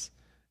us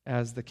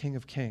as the King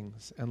of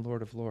Kings and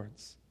Lord of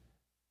Lords.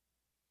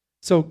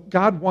 So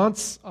God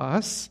wants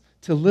us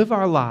to live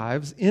our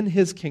lives in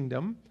his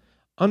kingdom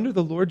under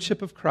the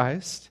lordship of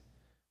Christ,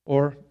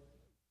 or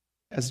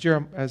as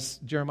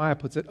Jeremiah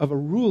puts it, of a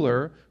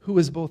ruler who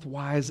is both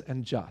wise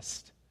and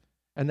just.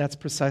 And that's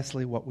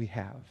precisely what we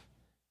have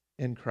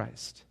in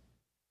Christ.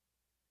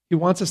 He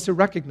wants us to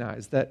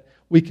recognize that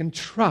we can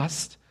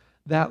trust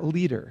that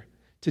leader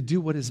to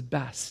do what is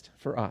best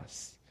for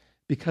us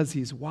because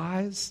he's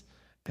wise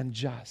and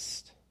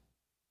just.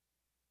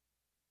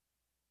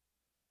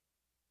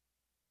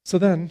 So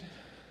then,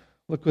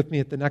 look with me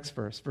at the next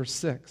verse, verse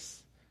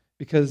 6,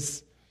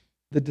 because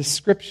the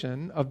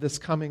description of this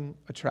coming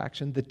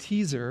attraction, the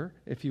teaser,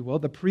 if you will,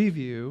 the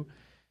preview,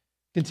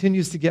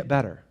 continues to get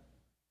better.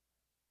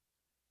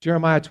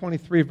 Jeremiah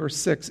 23, verse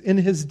 6, in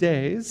his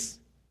days,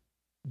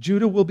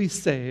 Judah will be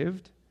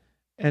saved,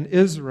 and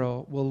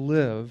Israel will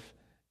live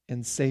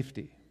in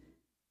safety.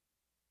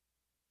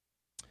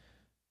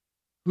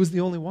 Who's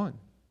the only one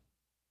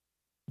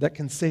that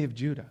can save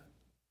Judah?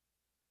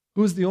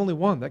 Who's the only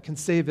one that can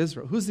save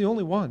Israel? Who's the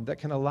only one that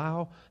can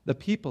allow the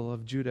people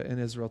of Judah and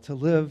Israel to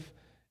live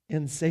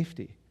in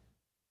safety?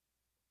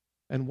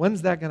 And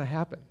when's that going to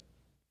happen?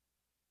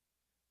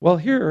 Well,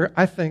 here,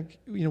 I think,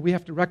 we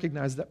have to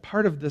recognize that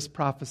part of this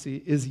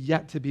prophecy is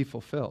yet to be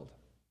fulfilled.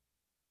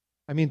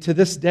 I mean, to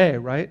this day,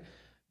 right,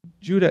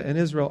 Judah and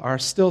Israel are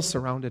still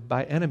surrounded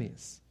by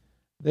enemies.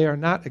 They are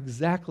not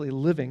exactly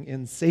living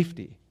in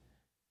safety.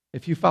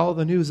 If you follow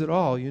the news at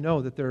all, you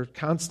know that there's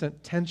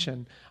constant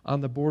tension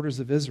on the borders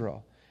of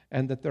Israel,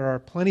 and that there are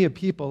plenty of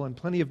people and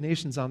plenty of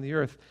nations on the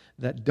earth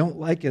that don't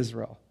like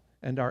Israel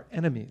and are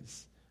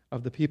enemies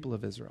of the people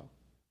of Israel.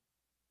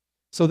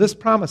 So this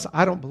promise,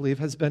 I don't believe,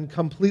 has been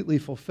completely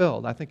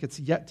fulfilled. I think it's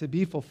yet to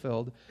be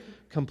fulfilled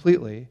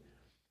completely.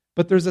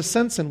 But there's a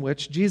sense in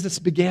which Jesus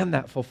began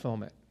that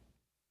fulfillment,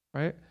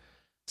 right?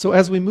 So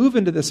as we move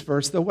into this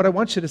verse, though, what I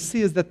want you to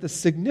see is that the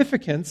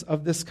significance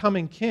of this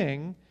coming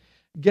king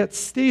gets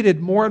stated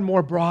more and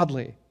more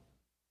broadly.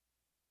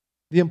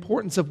 The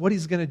importance of what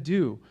he's going to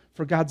do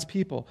for God's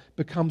people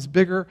becomes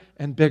bigger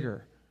and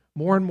bigger,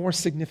 more and more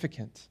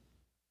significant.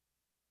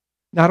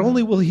 Not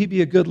only will he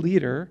be a good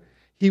leader,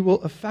 he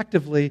will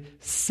effectively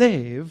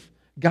save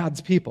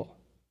God's people.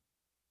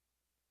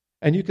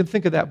 And you can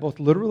think of that both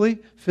literally,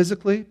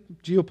 physically,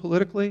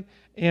 geopolitically,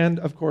 and,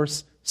 of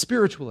course,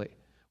 spiritually.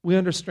 We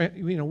understand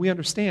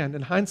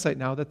in hindsight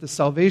now that the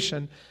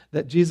salvation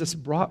that Jesus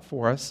brought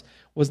for us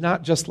was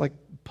not just like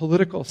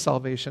political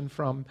salvation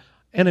from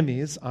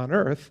enemies on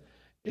earth.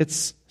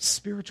 It's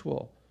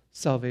spiritual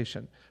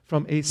salvation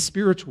from a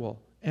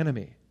spiritual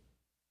enemy.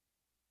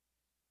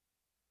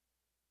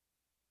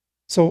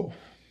 So,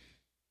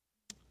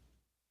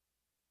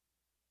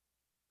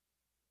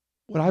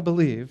 what I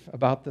believe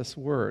about this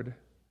word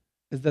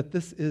is that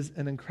this is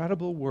an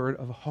incredible word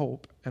of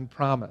hope and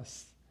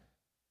promise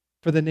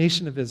for the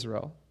nation of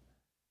Israel.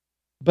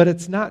 But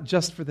it's not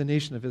just for the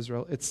nation of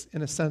Israel. It's,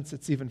 in a sense,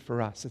 it's even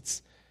for us.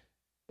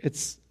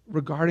 It's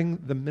regarding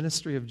the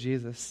ministry of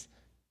Jesus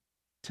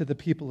to the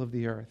people of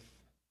the earth,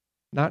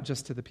 not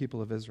just to the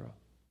people of Israel.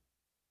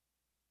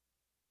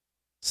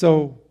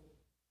 So,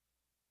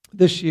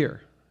 this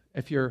year,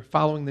 if you're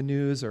following the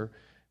news or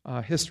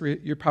history,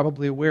 you're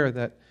probably aware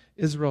that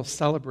Israel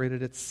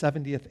celebrated its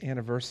 70th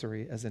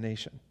anniversary as a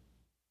nation.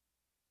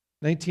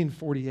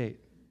 1948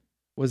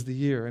 was the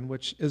year in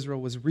which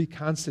Israel was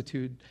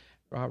reconstituted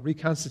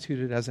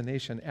as a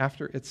nation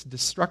after its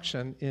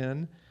destruction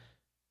in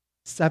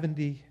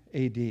 70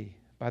 AD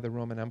by the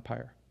Roman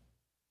Empire.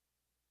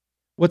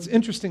 What's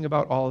interesting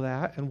about all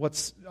that, and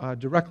what's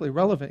directly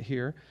relevant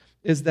here,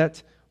 is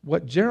that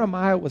what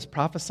Jeremiah was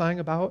prophesying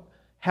about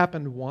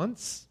happened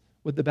once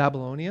with the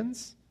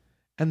Babylonians,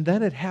 and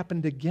then it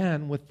happened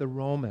again with the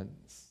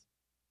Romans,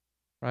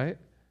 right?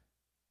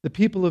 The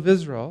people of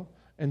Israel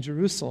and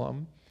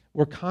Jerusalem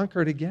were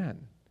conquered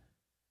again.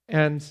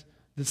 And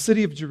the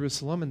city of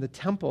Jerusalem and the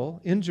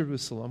temple in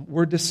Jerusalem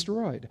were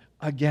destroyed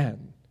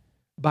again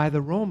by the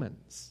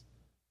Romans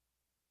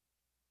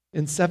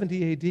in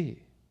 70 AD,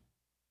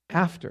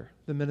 after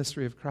the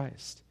ministry of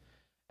Christ.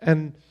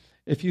 And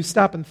if you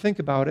stop and think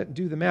about it and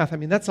do the math, I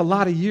mean, that's a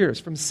lot of years.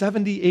 From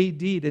 70 AD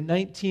to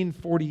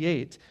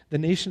 1948, the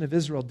nation of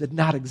Israel did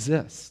not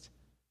exist.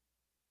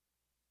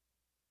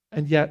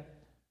 And yet,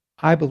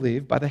 I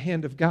believe, by the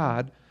hand of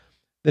God,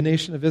 the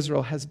nation of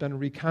Israel has been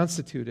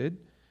reconstituted,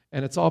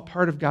 and it's all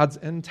part of God's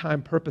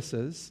end-time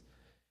purposes.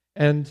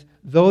 And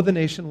though the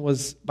nation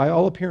was, by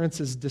all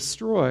appearances,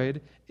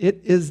 destroyed,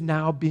 it is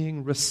now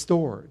being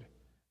restored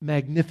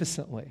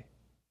magnificently.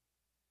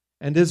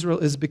 And Israel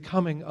is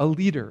becoming a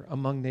leader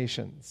among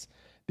nations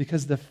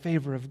because the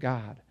favor of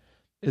God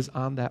is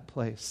on that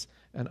place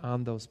and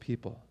on those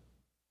people.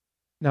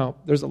 Now,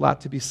 there's a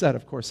lot to be said,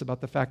 of course, about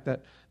the fact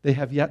that they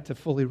have yet to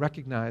fully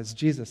recognize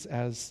Jesus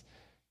as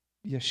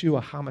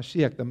Yeshua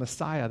HaMashiach, the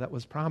Messiah that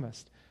was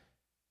promised.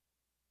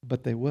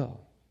 But they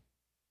will.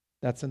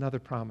 That's another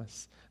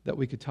promise that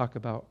we could talk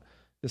about,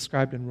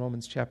 described in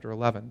Romans chapter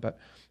 11, but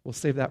we'll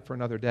save that for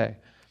another day.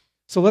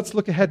 So let's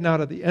look ahead now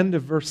to the end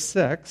of verse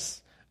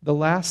 6, the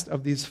last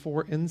of these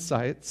 4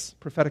 insights,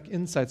 prophetic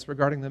insights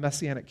regarding the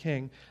Messianic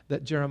King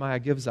that Jeremiah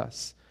gives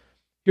us.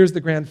 Here's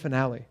the grand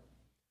finale.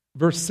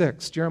 Verse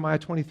 6, Jeremiah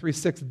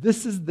 23:6,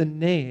 this is the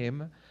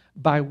name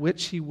by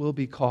which he will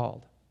be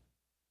called.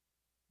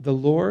 The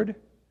Lord,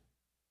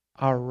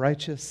 our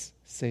righteous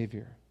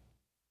Savior.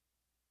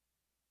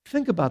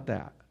 Think about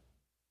that.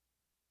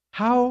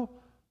 How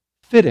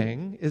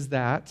fitting is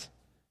that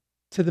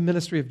to the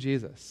ministry of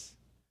Jesus?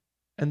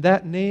 And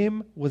that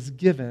name was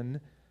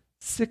given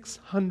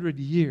 600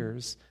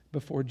 years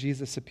before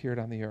Jesus appeared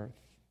on the earth.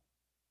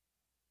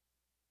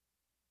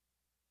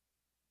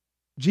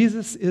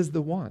 Jesus is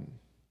the one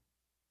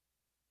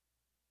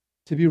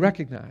to be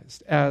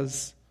recognized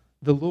as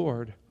the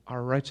Lord,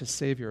 our righteous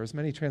Savior. As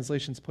many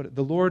translations put it,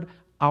 the Lord,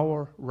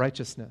 our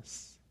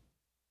righteousness.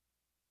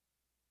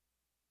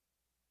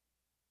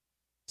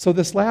 So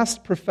this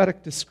last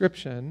prophetic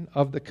description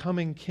of the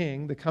coming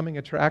king, the coming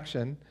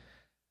attraction,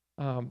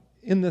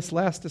 in this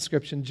last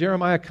description,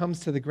 Jeremiah comes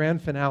to the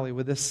grand finale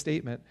with this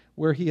statement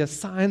where he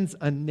assigns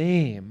a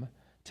name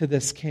to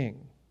this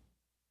king.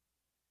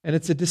 And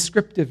it's a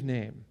descriptive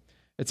name.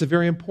 It's a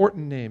very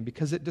important name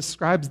because it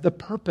describes the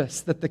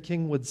purpose that the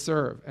king would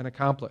serve and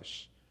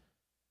accomplish.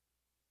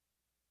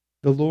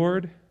 The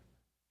Lord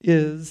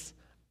is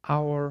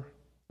our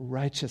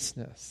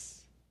righteousness.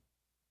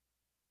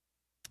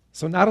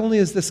 So not only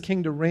is this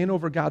king to reign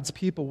over God's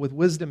people with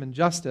wisdom and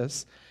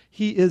justice,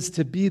 he is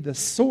to be the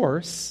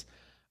source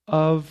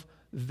of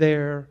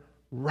their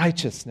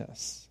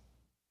righteousness.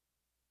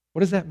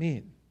 What does that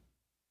mean?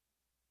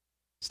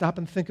 Stop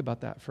and think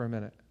about that for a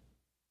minute.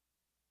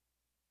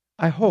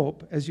 I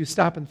hope, as you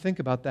stop and think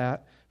about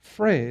that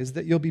phrase,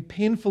 that you'll be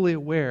painfully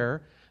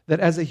aware that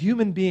as a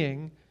human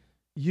being,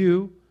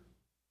 you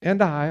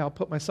and I'll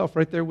put myself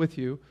right there with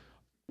you,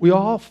 we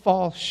all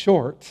fall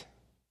short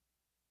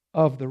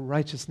of the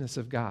righteousness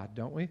of God,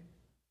 don't we?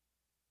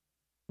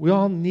 We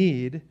all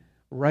need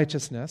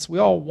righteousness. We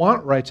all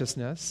want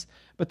righteousness,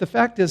 but the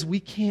fact is we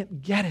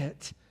can't get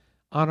it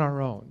on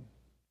our own.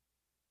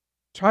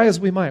 Try as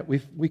we might,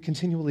 we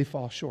continually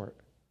fall short.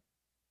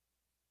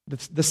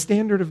 The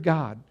standard of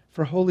God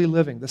for holy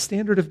living, the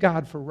standard of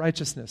God for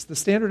righteousness, the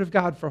standard of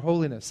God for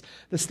holiness,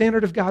 the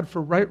standard of God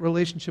for right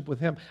relationship with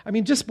Him. I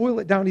mean, just boil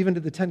it down even to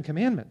the 10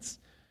 Commandments.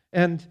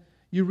 And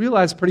you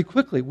realize pretty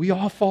quickly, we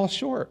all fall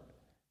short,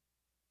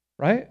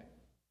 right?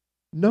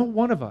 No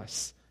one of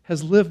us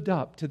has lived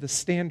up to the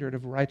standard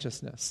of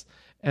righteousness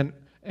and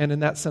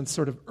in that sense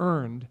sort of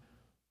earned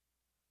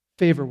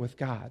favor with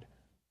God.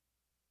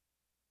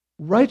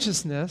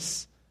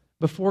 Righteousness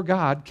before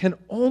God can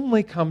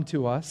only come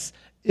to us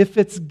if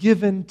it's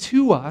given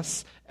to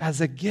us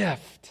as a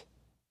gift.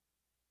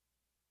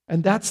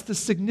 And that's the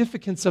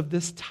significance of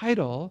this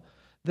title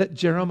that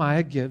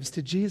Jeremiah gives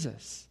to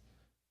Jesus.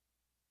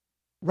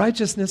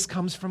 Righteousness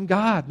comes from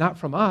God, not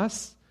from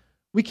us.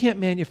 We can't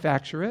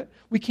manufacture it.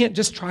 We can't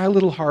just try a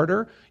little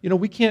harder.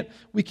 We can't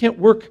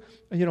work,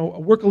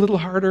 work a little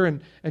harder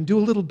and do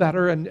a little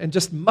better and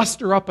just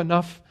muster up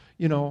enough,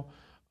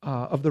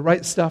 of the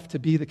right stuff to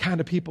be the kind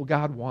of people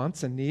God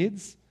wants and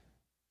needs.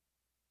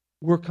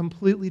 We're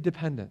completely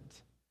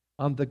dependent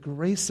on the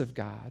grace of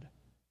God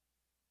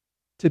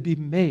to be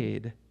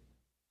made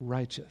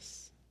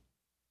righteous.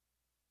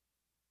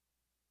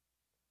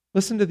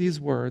 Listen to these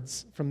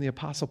words from the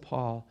Apostle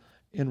Paul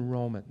in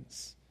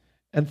Romans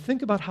and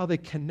think about how they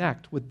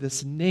connect with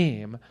this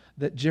name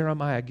that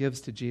Jeremiah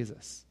gives to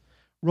Jesus.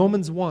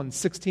 Romans 1,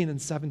 16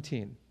 and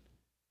 17.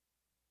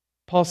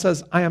 Paul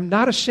says, I am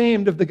not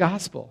ashamed of the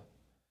gospel,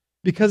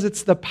 because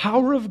it's the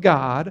power of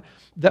God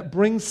that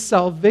brings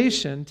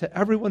salvation to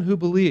everyone who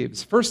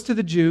believes, first to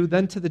the Jew,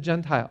 then to the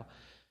Gentile.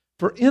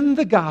 For in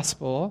the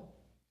gospel,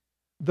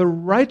 the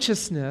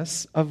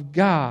righteousness of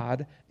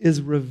God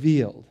is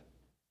revealed,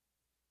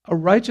 a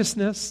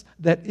righteousness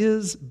that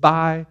is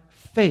by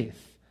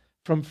faith,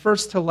 from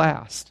first to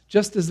last,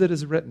 just as it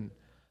is written,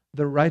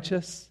 the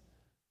righteous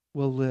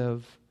will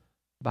live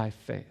by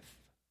faith.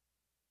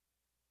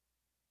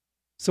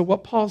 So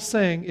what Paul's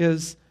saying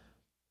is,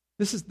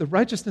 this is the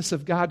righteousness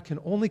of God can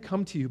only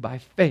come to you by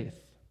faith.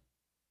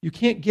 You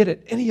can't get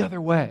it any other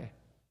way.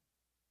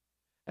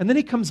 And then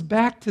he comes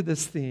back to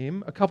this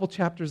theme a couple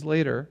chapters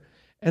later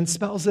and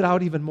spells it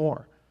out even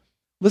more.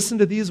 Listen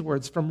to these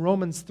words from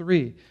Romans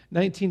 3,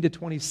 19 to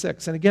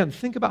 26. And again,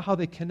 think about how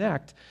they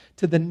connect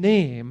to the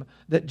name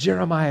that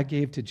Jeremiah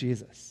gave to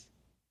Jesus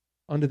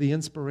under the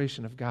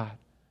inspiration of God.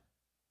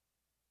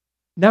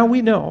 Now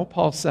we know,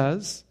 Paul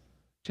says,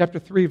 chapter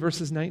 3,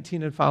 verses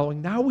 19 and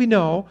following, now we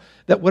know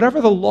that whatever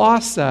the law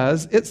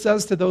says, it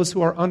says to those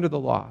who are under the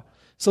law,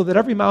 so that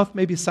every mouth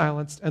may be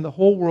silenced and the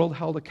whole world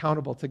held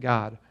accountable to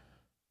God.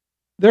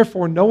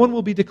 Therefore, no one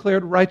will be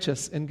declared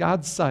righteous in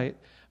God's sight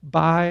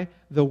by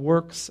the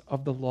works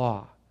of the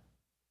law.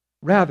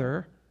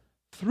 Rather,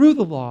 through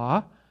the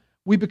law,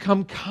 we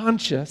become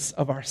conscious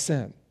of our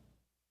sin.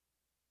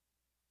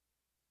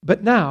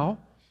 But now,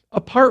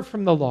 apart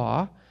from the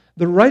law,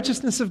 the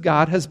righteousness of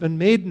God has been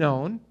made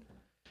known,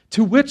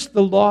 to which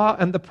the law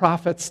and the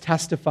prophets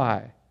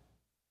testify.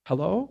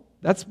 Hello?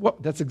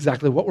 That's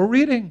exactly what we're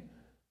reading.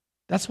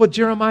 That's what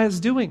Jeremiah is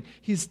doing.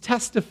 He's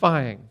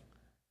testifying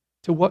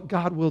to what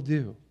God will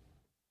do.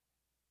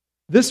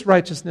 This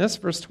righteousness,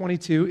 verse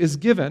 22, is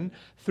given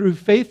through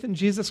faith in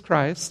Jesus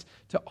Christ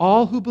to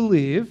all who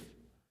believe.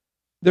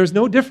 There's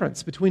no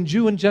difference between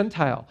Jew and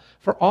Gentile,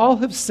 for all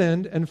have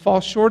sinned and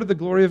fall short of the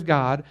glory of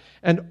God,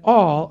 and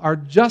all are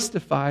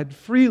justified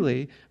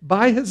freely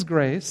by His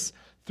grace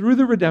through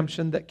the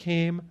redemption that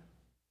came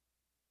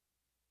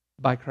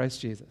by Christ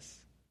Jesus.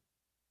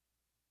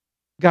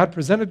 God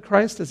presented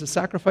Christ as a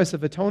sacrifice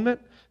of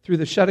atonement through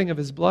the shedding of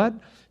His blood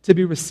to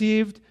be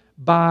received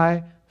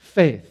by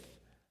faith.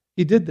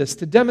 He did this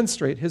to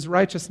demonstrate His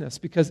righteousness,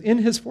 because in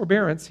His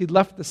forbearance He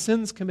left the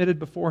sins committed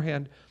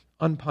beforehand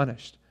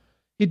unpunished.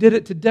 He did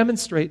it to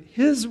demonstrate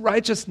His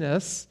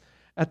righteousness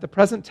at the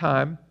present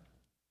time,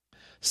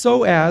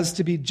 so as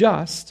to be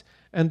just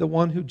and the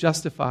one who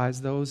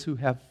justifies those who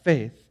have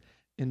faith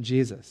in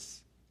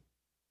Jesus.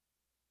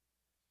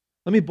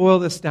 Let me boil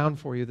this down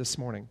for you this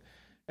morning.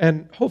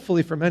 And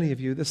hopefully for many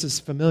of you, this is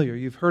familiar.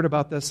 You've heard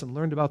about this and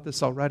learned about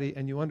this already,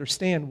 and you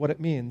understand what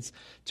it means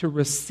to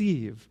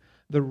receive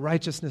the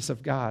righteousness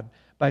of God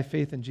by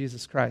faith in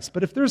Jesus Christ.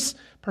 But if there's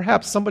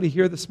perhaps somebody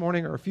here this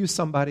morning, or a few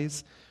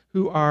somebodies,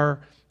 who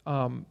are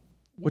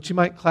what you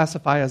might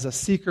classify as a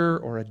seeker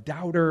or a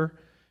doubter,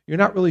 you're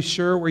not really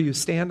sure where you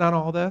stand on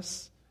all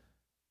this,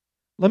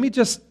 let me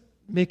just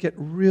make it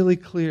really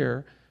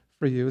clear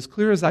for you, as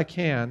clear as I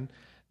can,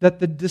 that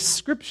the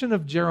description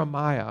of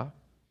Jeremiah,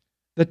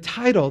 the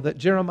title that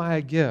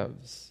Jeremiah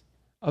gives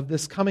of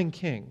this coming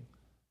king,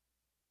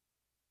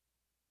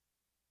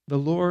 the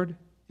Lord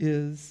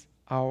is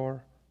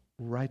our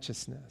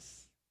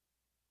righteousness.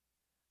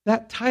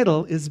 That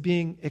title is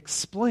being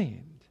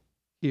explained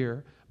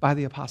here by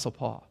the Apostle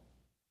Paul.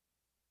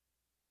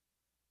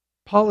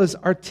 Paul is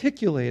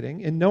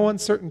articulating in no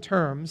uncertain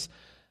terms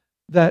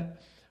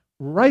that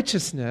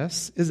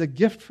righteousness is a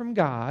gift from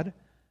God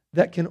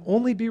that can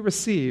only be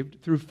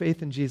received through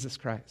faith in Jesus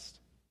Christ.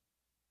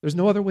 There's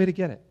no other way to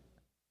get it.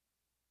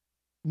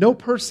 No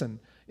person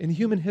in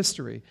human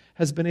history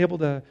has been able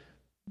to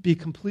be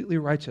completely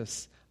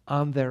righteous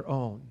on their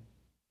own.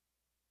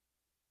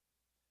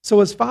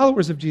 So as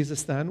followers of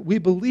Jesus then, we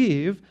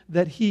believe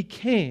that He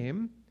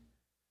came,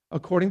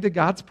 according to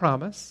God's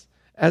promise,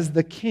 as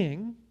the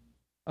King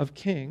of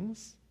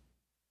Kings,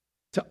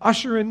 to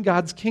usher in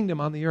God's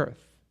kingdom on the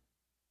earth.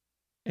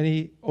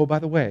 And by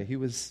the way, He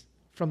was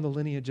from the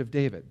lineage of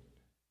David.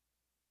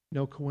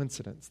 No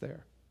coincidence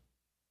there.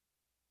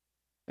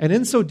 And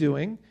in so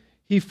doing,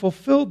 He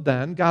fulfilled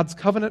then God's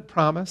covenant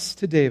promise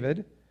to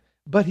David,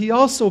 but He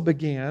also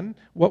began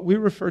what we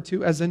refer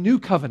to as a new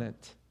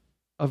covenant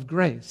of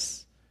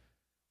grace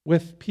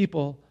with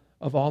people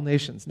of all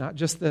nations, not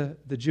just the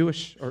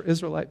Jewish or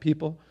Israelite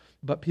people,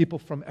 but people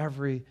from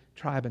every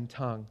tribe and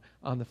tongue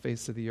on the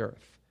face of the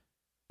earth.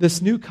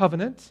 This new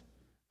covenant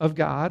of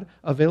God,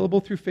 available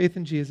through faith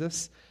in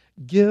Jesus,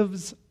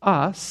 gives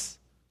us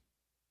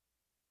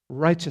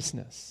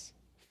righteousness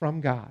from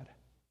God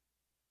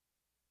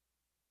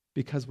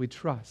because we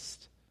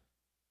trust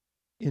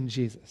in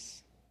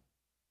Jesus.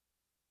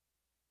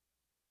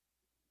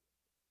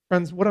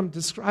 Friends, what I'm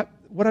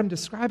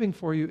describing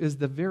for you is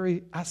the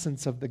very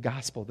essence of the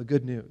gospel, the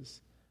good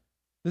news.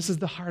 This is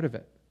the heart of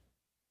it.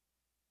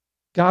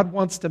 God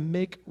wants to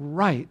make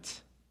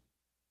right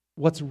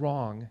what's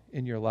wrong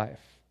in your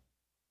life.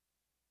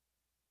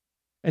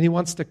 And He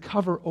wants to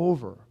cover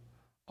over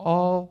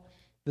all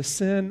the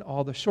sin,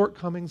 all the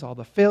shortcomings, all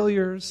the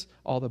failures,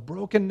 all the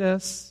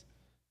brokenness.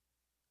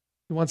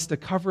 He wants to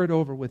cover it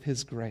over with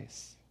His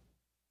grace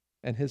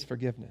and His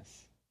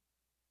forgiveness.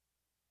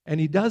 And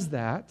He does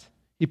that.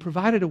 He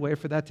provided a way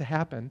for that to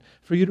happen,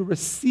 for you to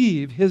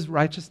receive His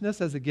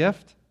righteousness as a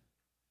gift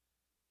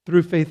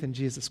through faith in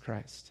Jesus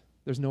Christ.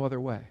 There's no other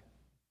way.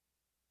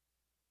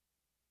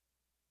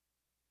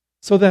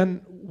 So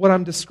then, what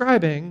I'm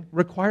describing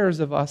requires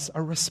of us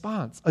a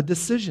response, a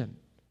decision.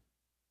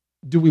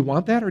 Do we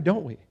want that or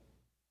don't we?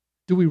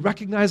 Do we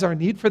recognize our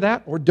need for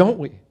that or don't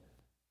we?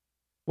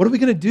 What are we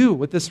going to do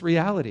with this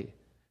reality?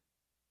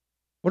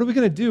 What are we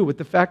going to do with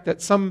the fact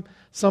that some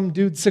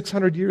dude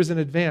 600 years in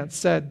advance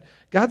said,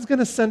 God's going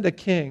to send a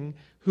king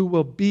who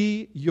will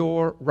be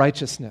your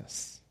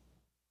righteousness?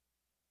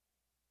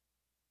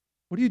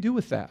 What do you do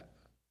with that?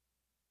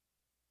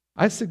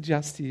 I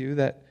suggest to you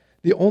that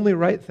the only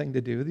right thing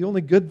to do, the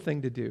only good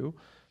thing to do,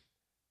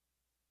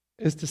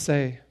 is to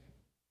say,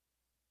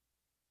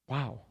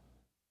 wow,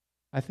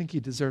 I think He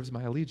deserves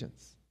my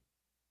allegiance.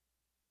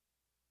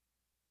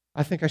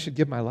 I think I should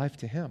give my life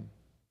to Him.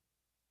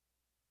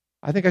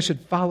 I think I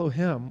should follow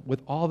Him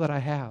with all that I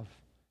have.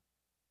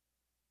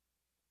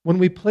 When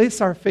we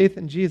place our faith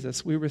in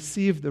Jesus, we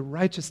receive the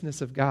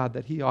righteousness of God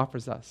that He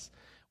offers us.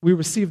 We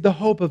receive the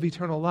hope of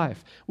eternal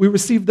life. We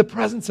receive the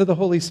presence of the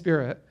Holy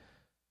Spirit.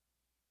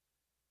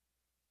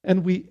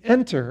 and we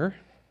enter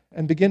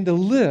and begin to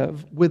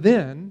live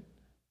within,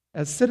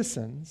 as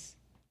citizens,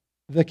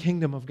 the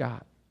kingdom of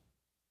God.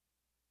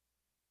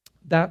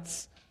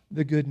 That's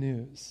the good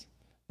news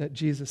that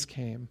Jesus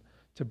came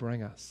to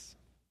bring us.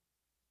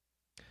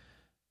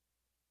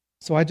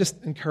 So I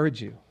just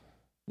encourage you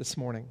this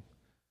morning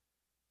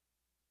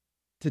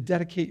to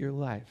dedicate your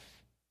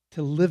life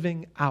to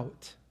living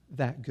out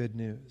that good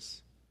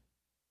news,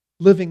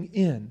 living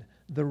in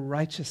the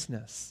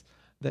righteousness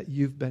that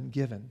you've been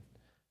given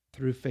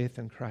through faith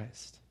in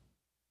Christ.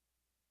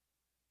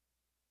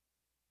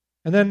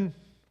 And then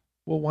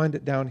we'll wind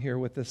it down here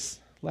with this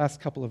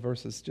last couple of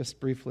verses, just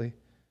briefly.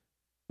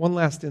 One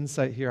last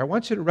insight here. I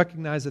want you to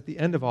recognize at the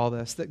end of all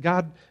this that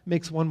God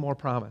makes one more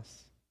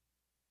promise.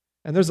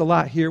 And there's a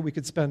lot here. We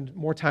could spend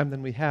more time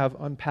than we have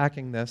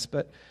unpacking this,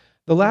 but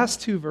the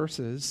last two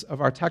verses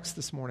of our text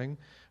this morning,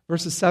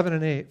 verses 7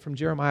 and 8 from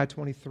Jeremiah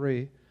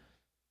 23,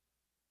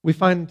 we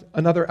find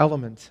another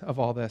element of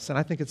all this, and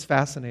I think it's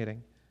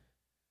fascinating.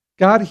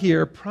 God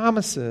here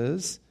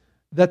promises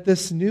that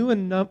this new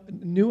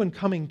and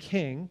coming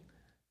king,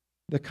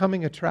 the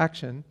coming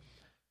attraction,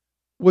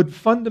 would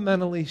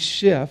fundamentally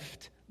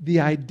shift the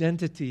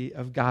identity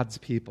of God's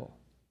people.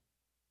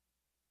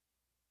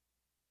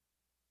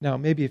 Now,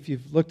 maybe if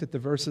you've looked at the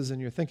verses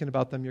and you're thinking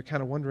about them, you're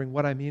kind of wondering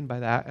what I mean by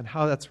that and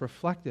how that's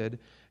reflected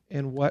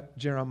in what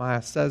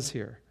Jeremiah says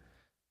here.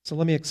 So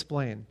let me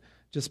explain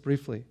just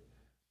briefly.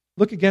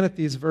 Look again at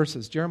these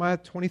verses, Jeremiah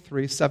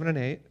 23, 7 and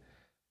 8.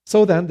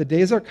 So then, the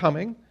days are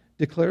coming,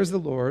 declares the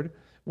Lord,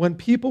 when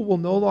people will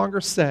no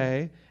longer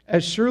say,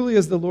 as surely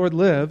as the Lord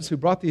lives, who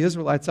brought the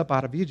Israelites up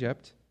out of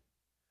Egypt,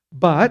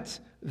 but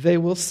they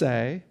will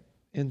say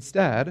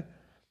instead,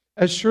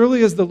 as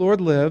surely as the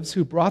Lord lives,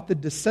 who brought the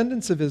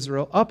descendants of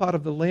Israel up out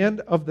of the land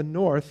of the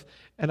north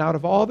and out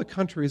of all the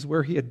countries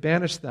where he had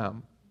banished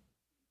them,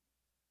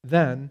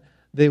 then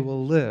they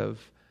will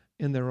live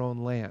in their own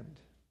land.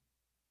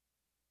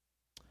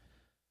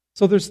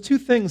 So there's two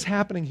things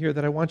happening here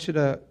that I want you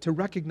to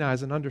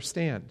recognize and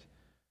understand.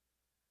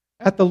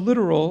 At the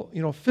literal,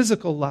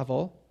 physical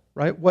level,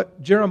 right,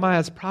 what Jeremiah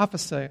is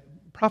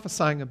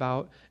prophesying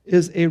about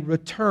is a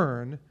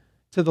return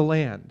to the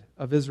land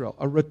of Israel,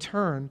 a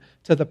return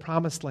to the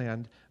promised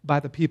land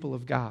by the people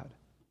of God.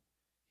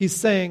 He's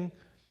saying,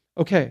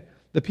 okay,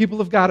 the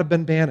people of God have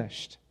been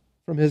banished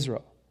from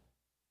Israel.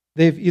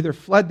 They've either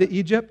fled to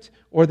Egypt,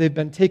 or they've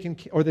been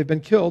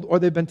killed, or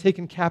they've been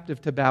taken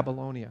captive to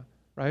Babylonia,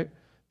 right,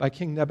 by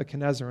King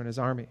Nebuchadnezzar and his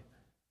army.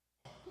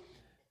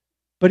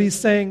 But he's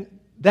saying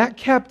that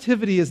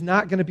captivity is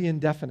not going to be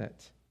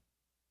indefinite.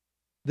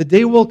 The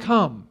day will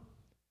come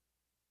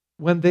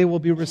when they will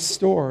be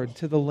restored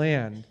to the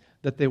land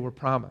that they were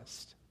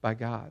promised by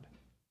God.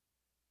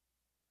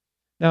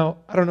 Now,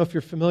 I don't know if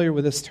you're familiar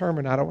with this term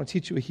or not. I want to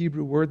teach you a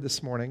Hebrew word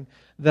this morning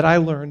that I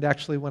learned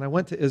actually when I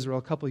went to Israel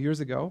a couple years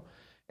ago,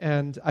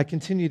 and I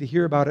continue to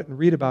hear about it and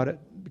read about it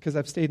because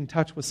I've stayed in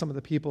touch with some of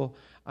the people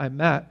I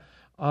met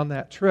on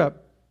that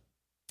trip.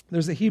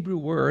 There's a Hebrew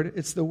word.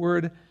 It's the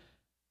word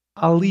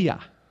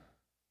aliyah.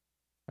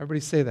 Everybody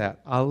say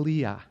that,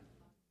 aliyah.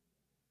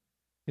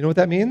 You know what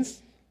that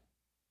means?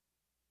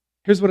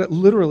 Here's what it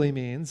literally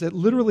means. It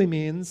literally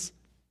means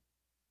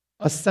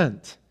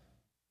ascent.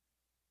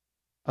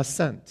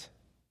 Ascent.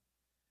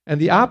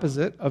 And the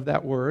opposite of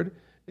that word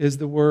is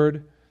the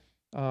word,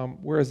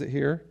 where is it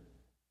here?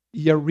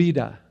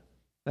 Yarida.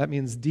 That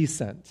means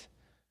descent.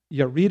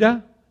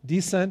 Yarida,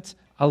 descent,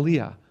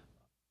 aliyah,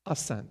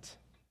 ascent.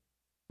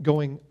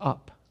 Going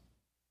up.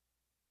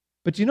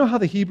 But do you know how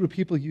the Hebrew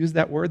people use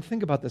that word?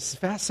 Think about this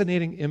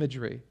fascinating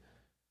imagery.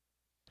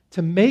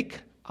 To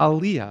make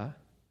aliyah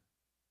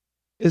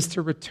is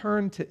to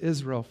return to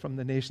Israel from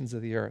the nations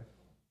of the earth.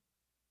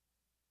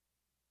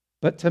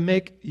 But to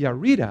make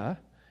yarida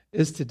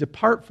is to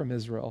depart from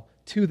Israel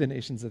to the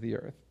nations of the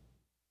earth.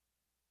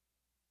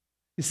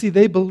 You see,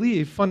 they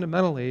believe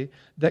fundamentally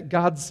that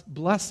God's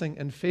blessing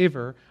and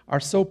favor are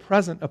so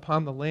present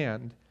upon the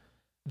land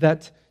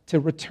that to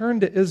return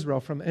to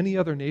Israel from any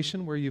other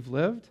nation where you've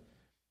lived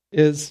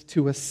is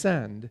to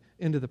ascend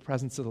into the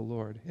presence of the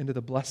Lord, into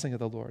the blessing of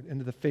the Lord,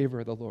 into the favor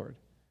of the Lord.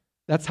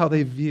 That's how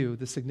they view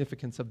the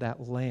significance of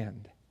that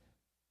land.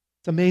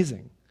 It's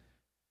amazing.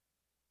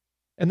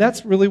 And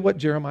that's really what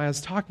Jeremiah is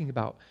talking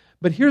about.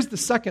 But here's the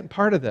second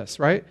part of this,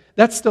 right?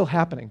 That's still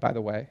happening, by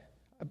the way.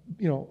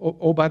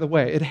 By the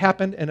way, it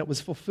happened and it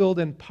was fulfilled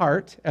in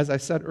part, as I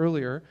said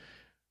earlier,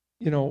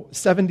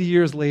 70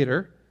 years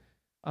later.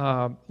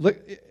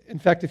 In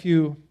fact, if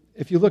you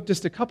look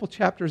just a couple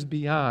chapters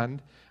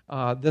beyond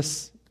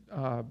this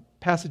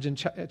passage in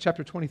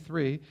chapter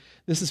 23,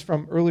 this is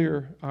from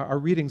earlier, our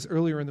readings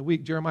earlier in the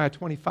week, Jeremiah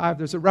 25,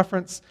 there's a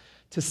reference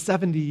to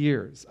 70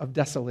 years of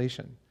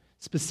desolation,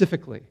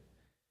 specifically.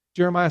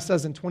 Jeremiah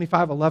says in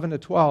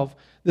 25:11-12,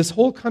 this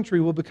whole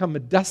country will become a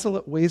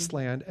desolate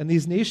wasteland, and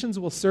these nations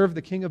will serve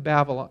the king of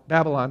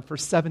Babylon for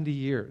 70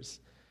 years.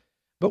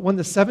 But when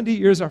the 70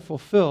 years are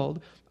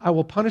fulfilled, I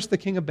will punish the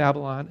king of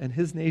Babylon and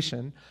his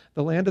nation,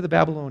 the land of the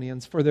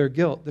Babylonians, for their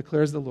guilt,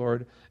 declares the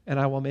Lord, and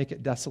I will make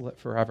it desolate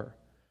forever.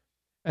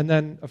 And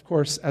then, of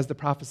course, as the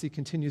prophecy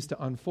continues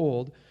to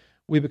unfold,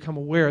 we become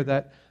aware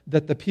that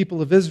the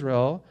people of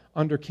Israel,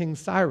 under King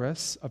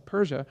Cyrus of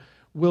Persia,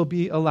 will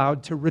be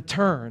allowed to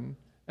return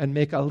and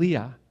make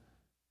aliyah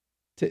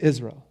to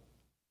Israel.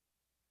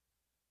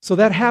 So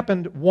that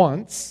happened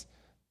once.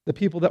 The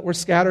people that were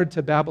scattered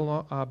to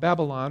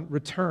Babylon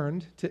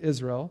returned to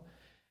Israel,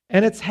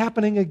 and it's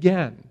happening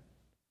again.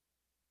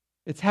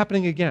 It's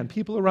happening again.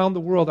 People around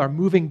the world are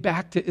moving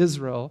back to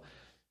Israel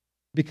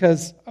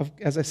because,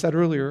 as I said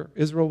earlier,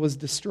 Israel was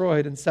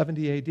destroyed in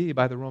 70 AD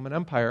by the Roman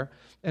Empire,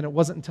 and it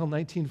wasn't until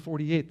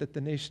 1948 that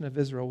the nation of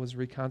Israel was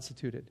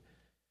reconstituted.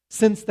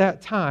 Since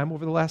that time,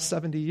 over the last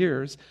 70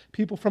 years,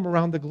 people from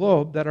around the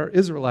globe that are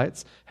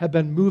Israelites have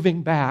been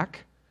moving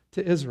back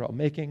to Israel,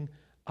 making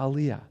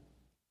aliyah.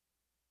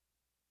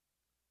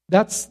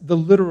 That's the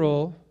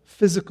literal,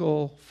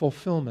 physical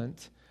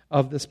fulfillment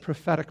of this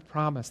prophetic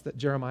promise that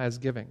Jeremiah is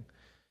giving.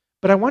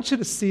 But I want you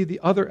to see the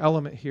other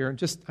element here,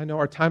 and I know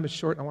our time is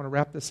short, I want to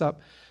wrap this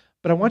up,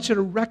 but I want you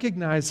to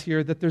recognize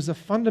here that there's a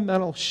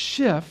fundamental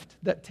shift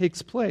that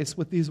takes place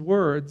with these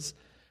words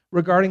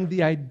regarding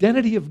the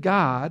identity of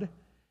God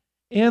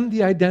and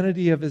the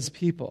identity of his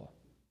people.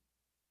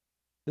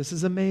 This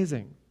is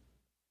amazing.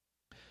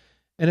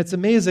 And it's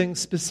amazing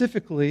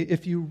specifically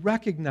if you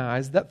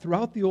recognize that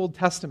throughout the Old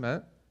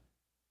Testament,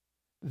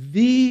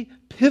 the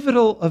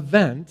pivotal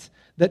event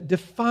that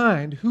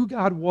defined who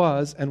God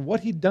was and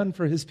what he'd done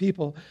for his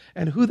people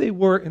and who they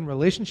were in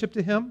relationship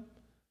to him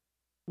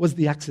was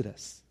the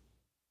Exodus.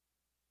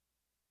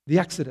 The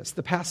Exodus,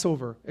 the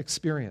Passover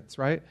experience,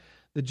 right?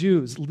 The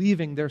Jews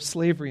leaving their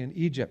slavery in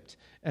Egypt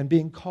and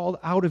being called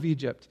out of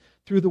Egypt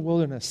through the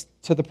wilderness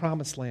to the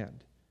Promised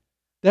Land.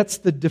 That's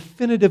the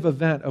definitive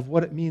event of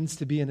what it means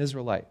to be an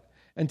Israelite.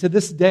 And to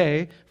this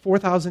day,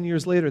 4,000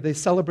 years later, they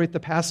celebrate the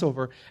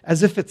Passover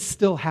as if it's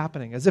still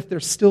happening, as if they're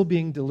still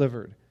being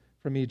delivered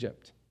from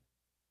Egypt.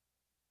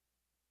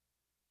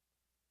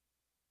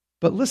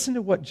 But listen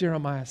to what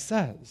Jeremiah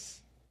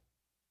says.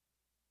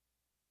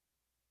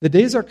 The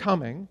days are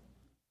coming,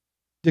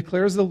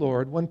 declares the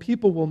Lord, when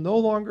people will no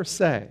longer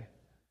say,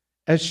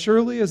 as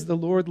surely as the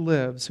Lord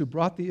lives, who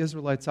brought the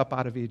Israelites up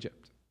out of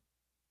Egypt.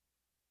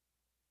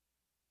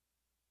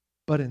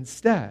 But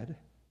instead,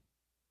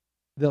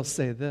 they'll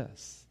say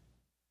this,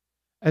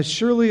 as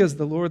surely as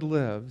the Lord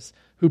lives,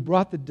 who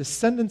brought the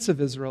descendants of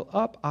Israel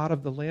up out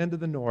of the land of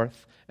the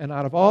north and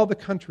out of all the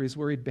countries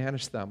where he'd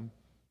banished them,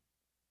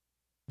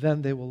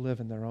 then they will live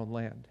in their own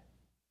land.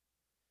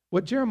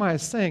 What Jeremiah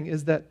is saying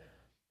is that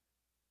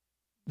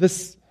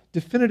this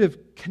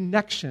definitive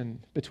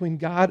connection between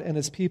God and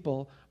his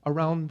people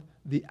around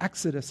the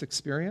Exodus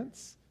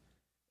experience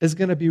is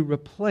going to be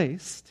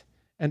replaced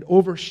and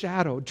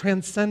overshadowed,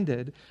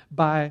 transcended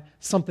by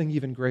something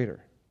even greater.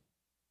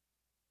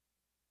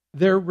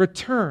 Their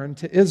return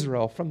to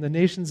Israel from the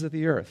nations of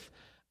the earth,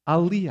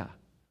 aliyah,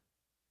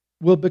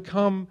 will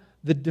become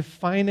the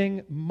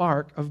defining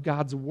mark of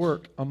God's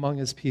work among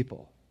his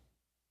people.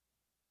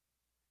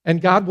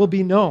 And God will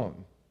be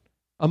known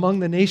among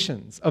the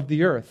nations of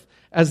the earth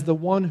as the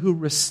one who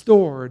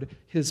restored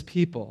his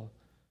people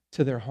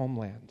to their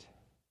homeland.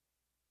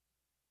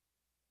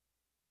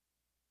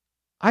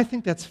 I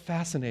think that's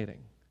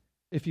fascinating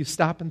if you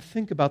stop and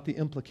think about the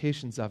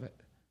implications of it.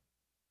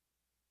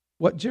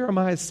 What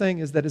Jeremiah is saying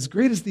is that as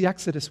great as the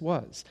Exodus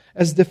was,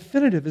 as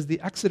definitive as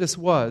the Exodus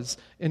was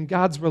in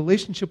God's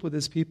relationship with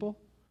his people,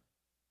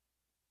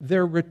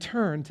 their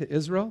return to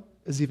Israel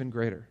is even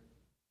greater,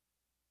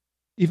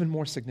 even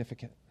more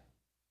significant.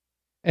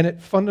 And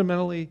it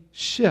fundamentally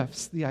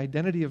shifts the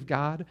identity of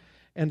God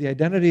and the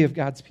identity of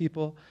God's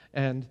people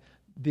and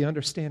the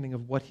understanding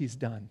of what he's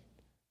done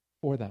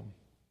for them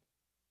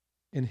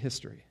in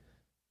history.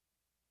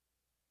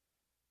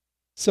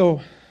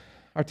 So,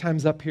 our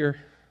time's up here.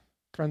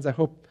 Friends, I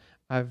hope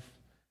I've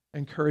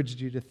encouraged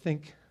you to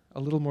think a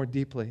little more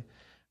deeply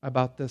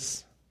about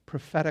this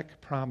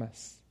prophetic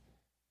promise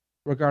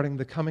regarding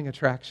the coming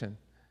attraction.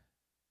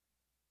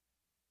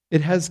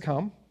 It has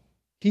come.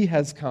 He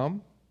has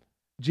come.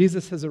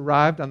 Jesus has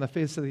arrived on the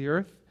face of the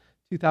earth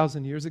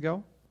 2,000 years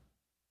ago.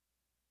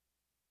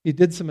 He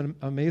did some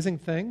amazing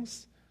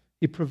things.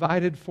 He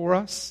provided for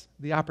us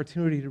the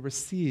opportunity to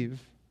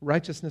receive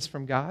righteousness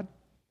from God.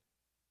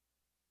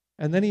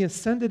 And then he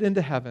ascended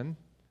into heaven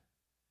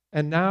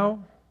and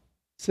now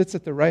sits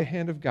at the right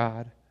hand of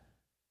God,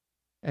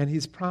 and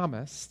he's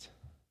promised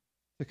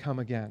to come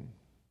again.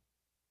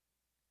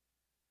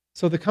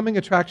 So the coming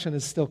attraction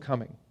is still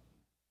coming.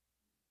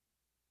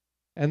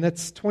 And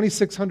that's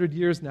 2,600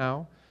 years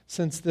now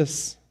since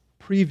this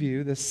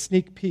preview, this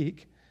sneak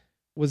peek,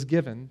 was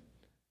given.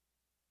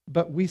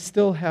 But we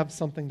still have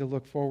something to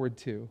look forward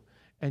to,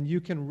 and you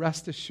can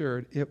rest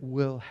assured it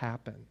will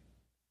happen.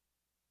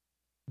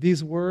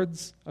 These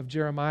words of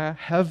Jeremiah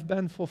have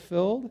been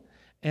fulfilled,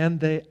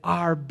 and they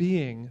are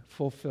being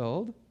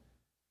fulfilled,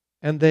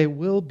 and they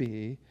will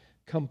be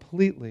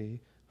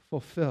completely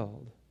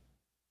fulfilled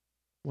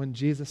when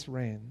Jesus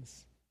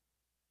reigns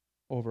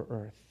over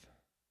earth.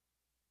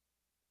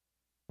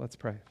 Let's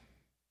pray.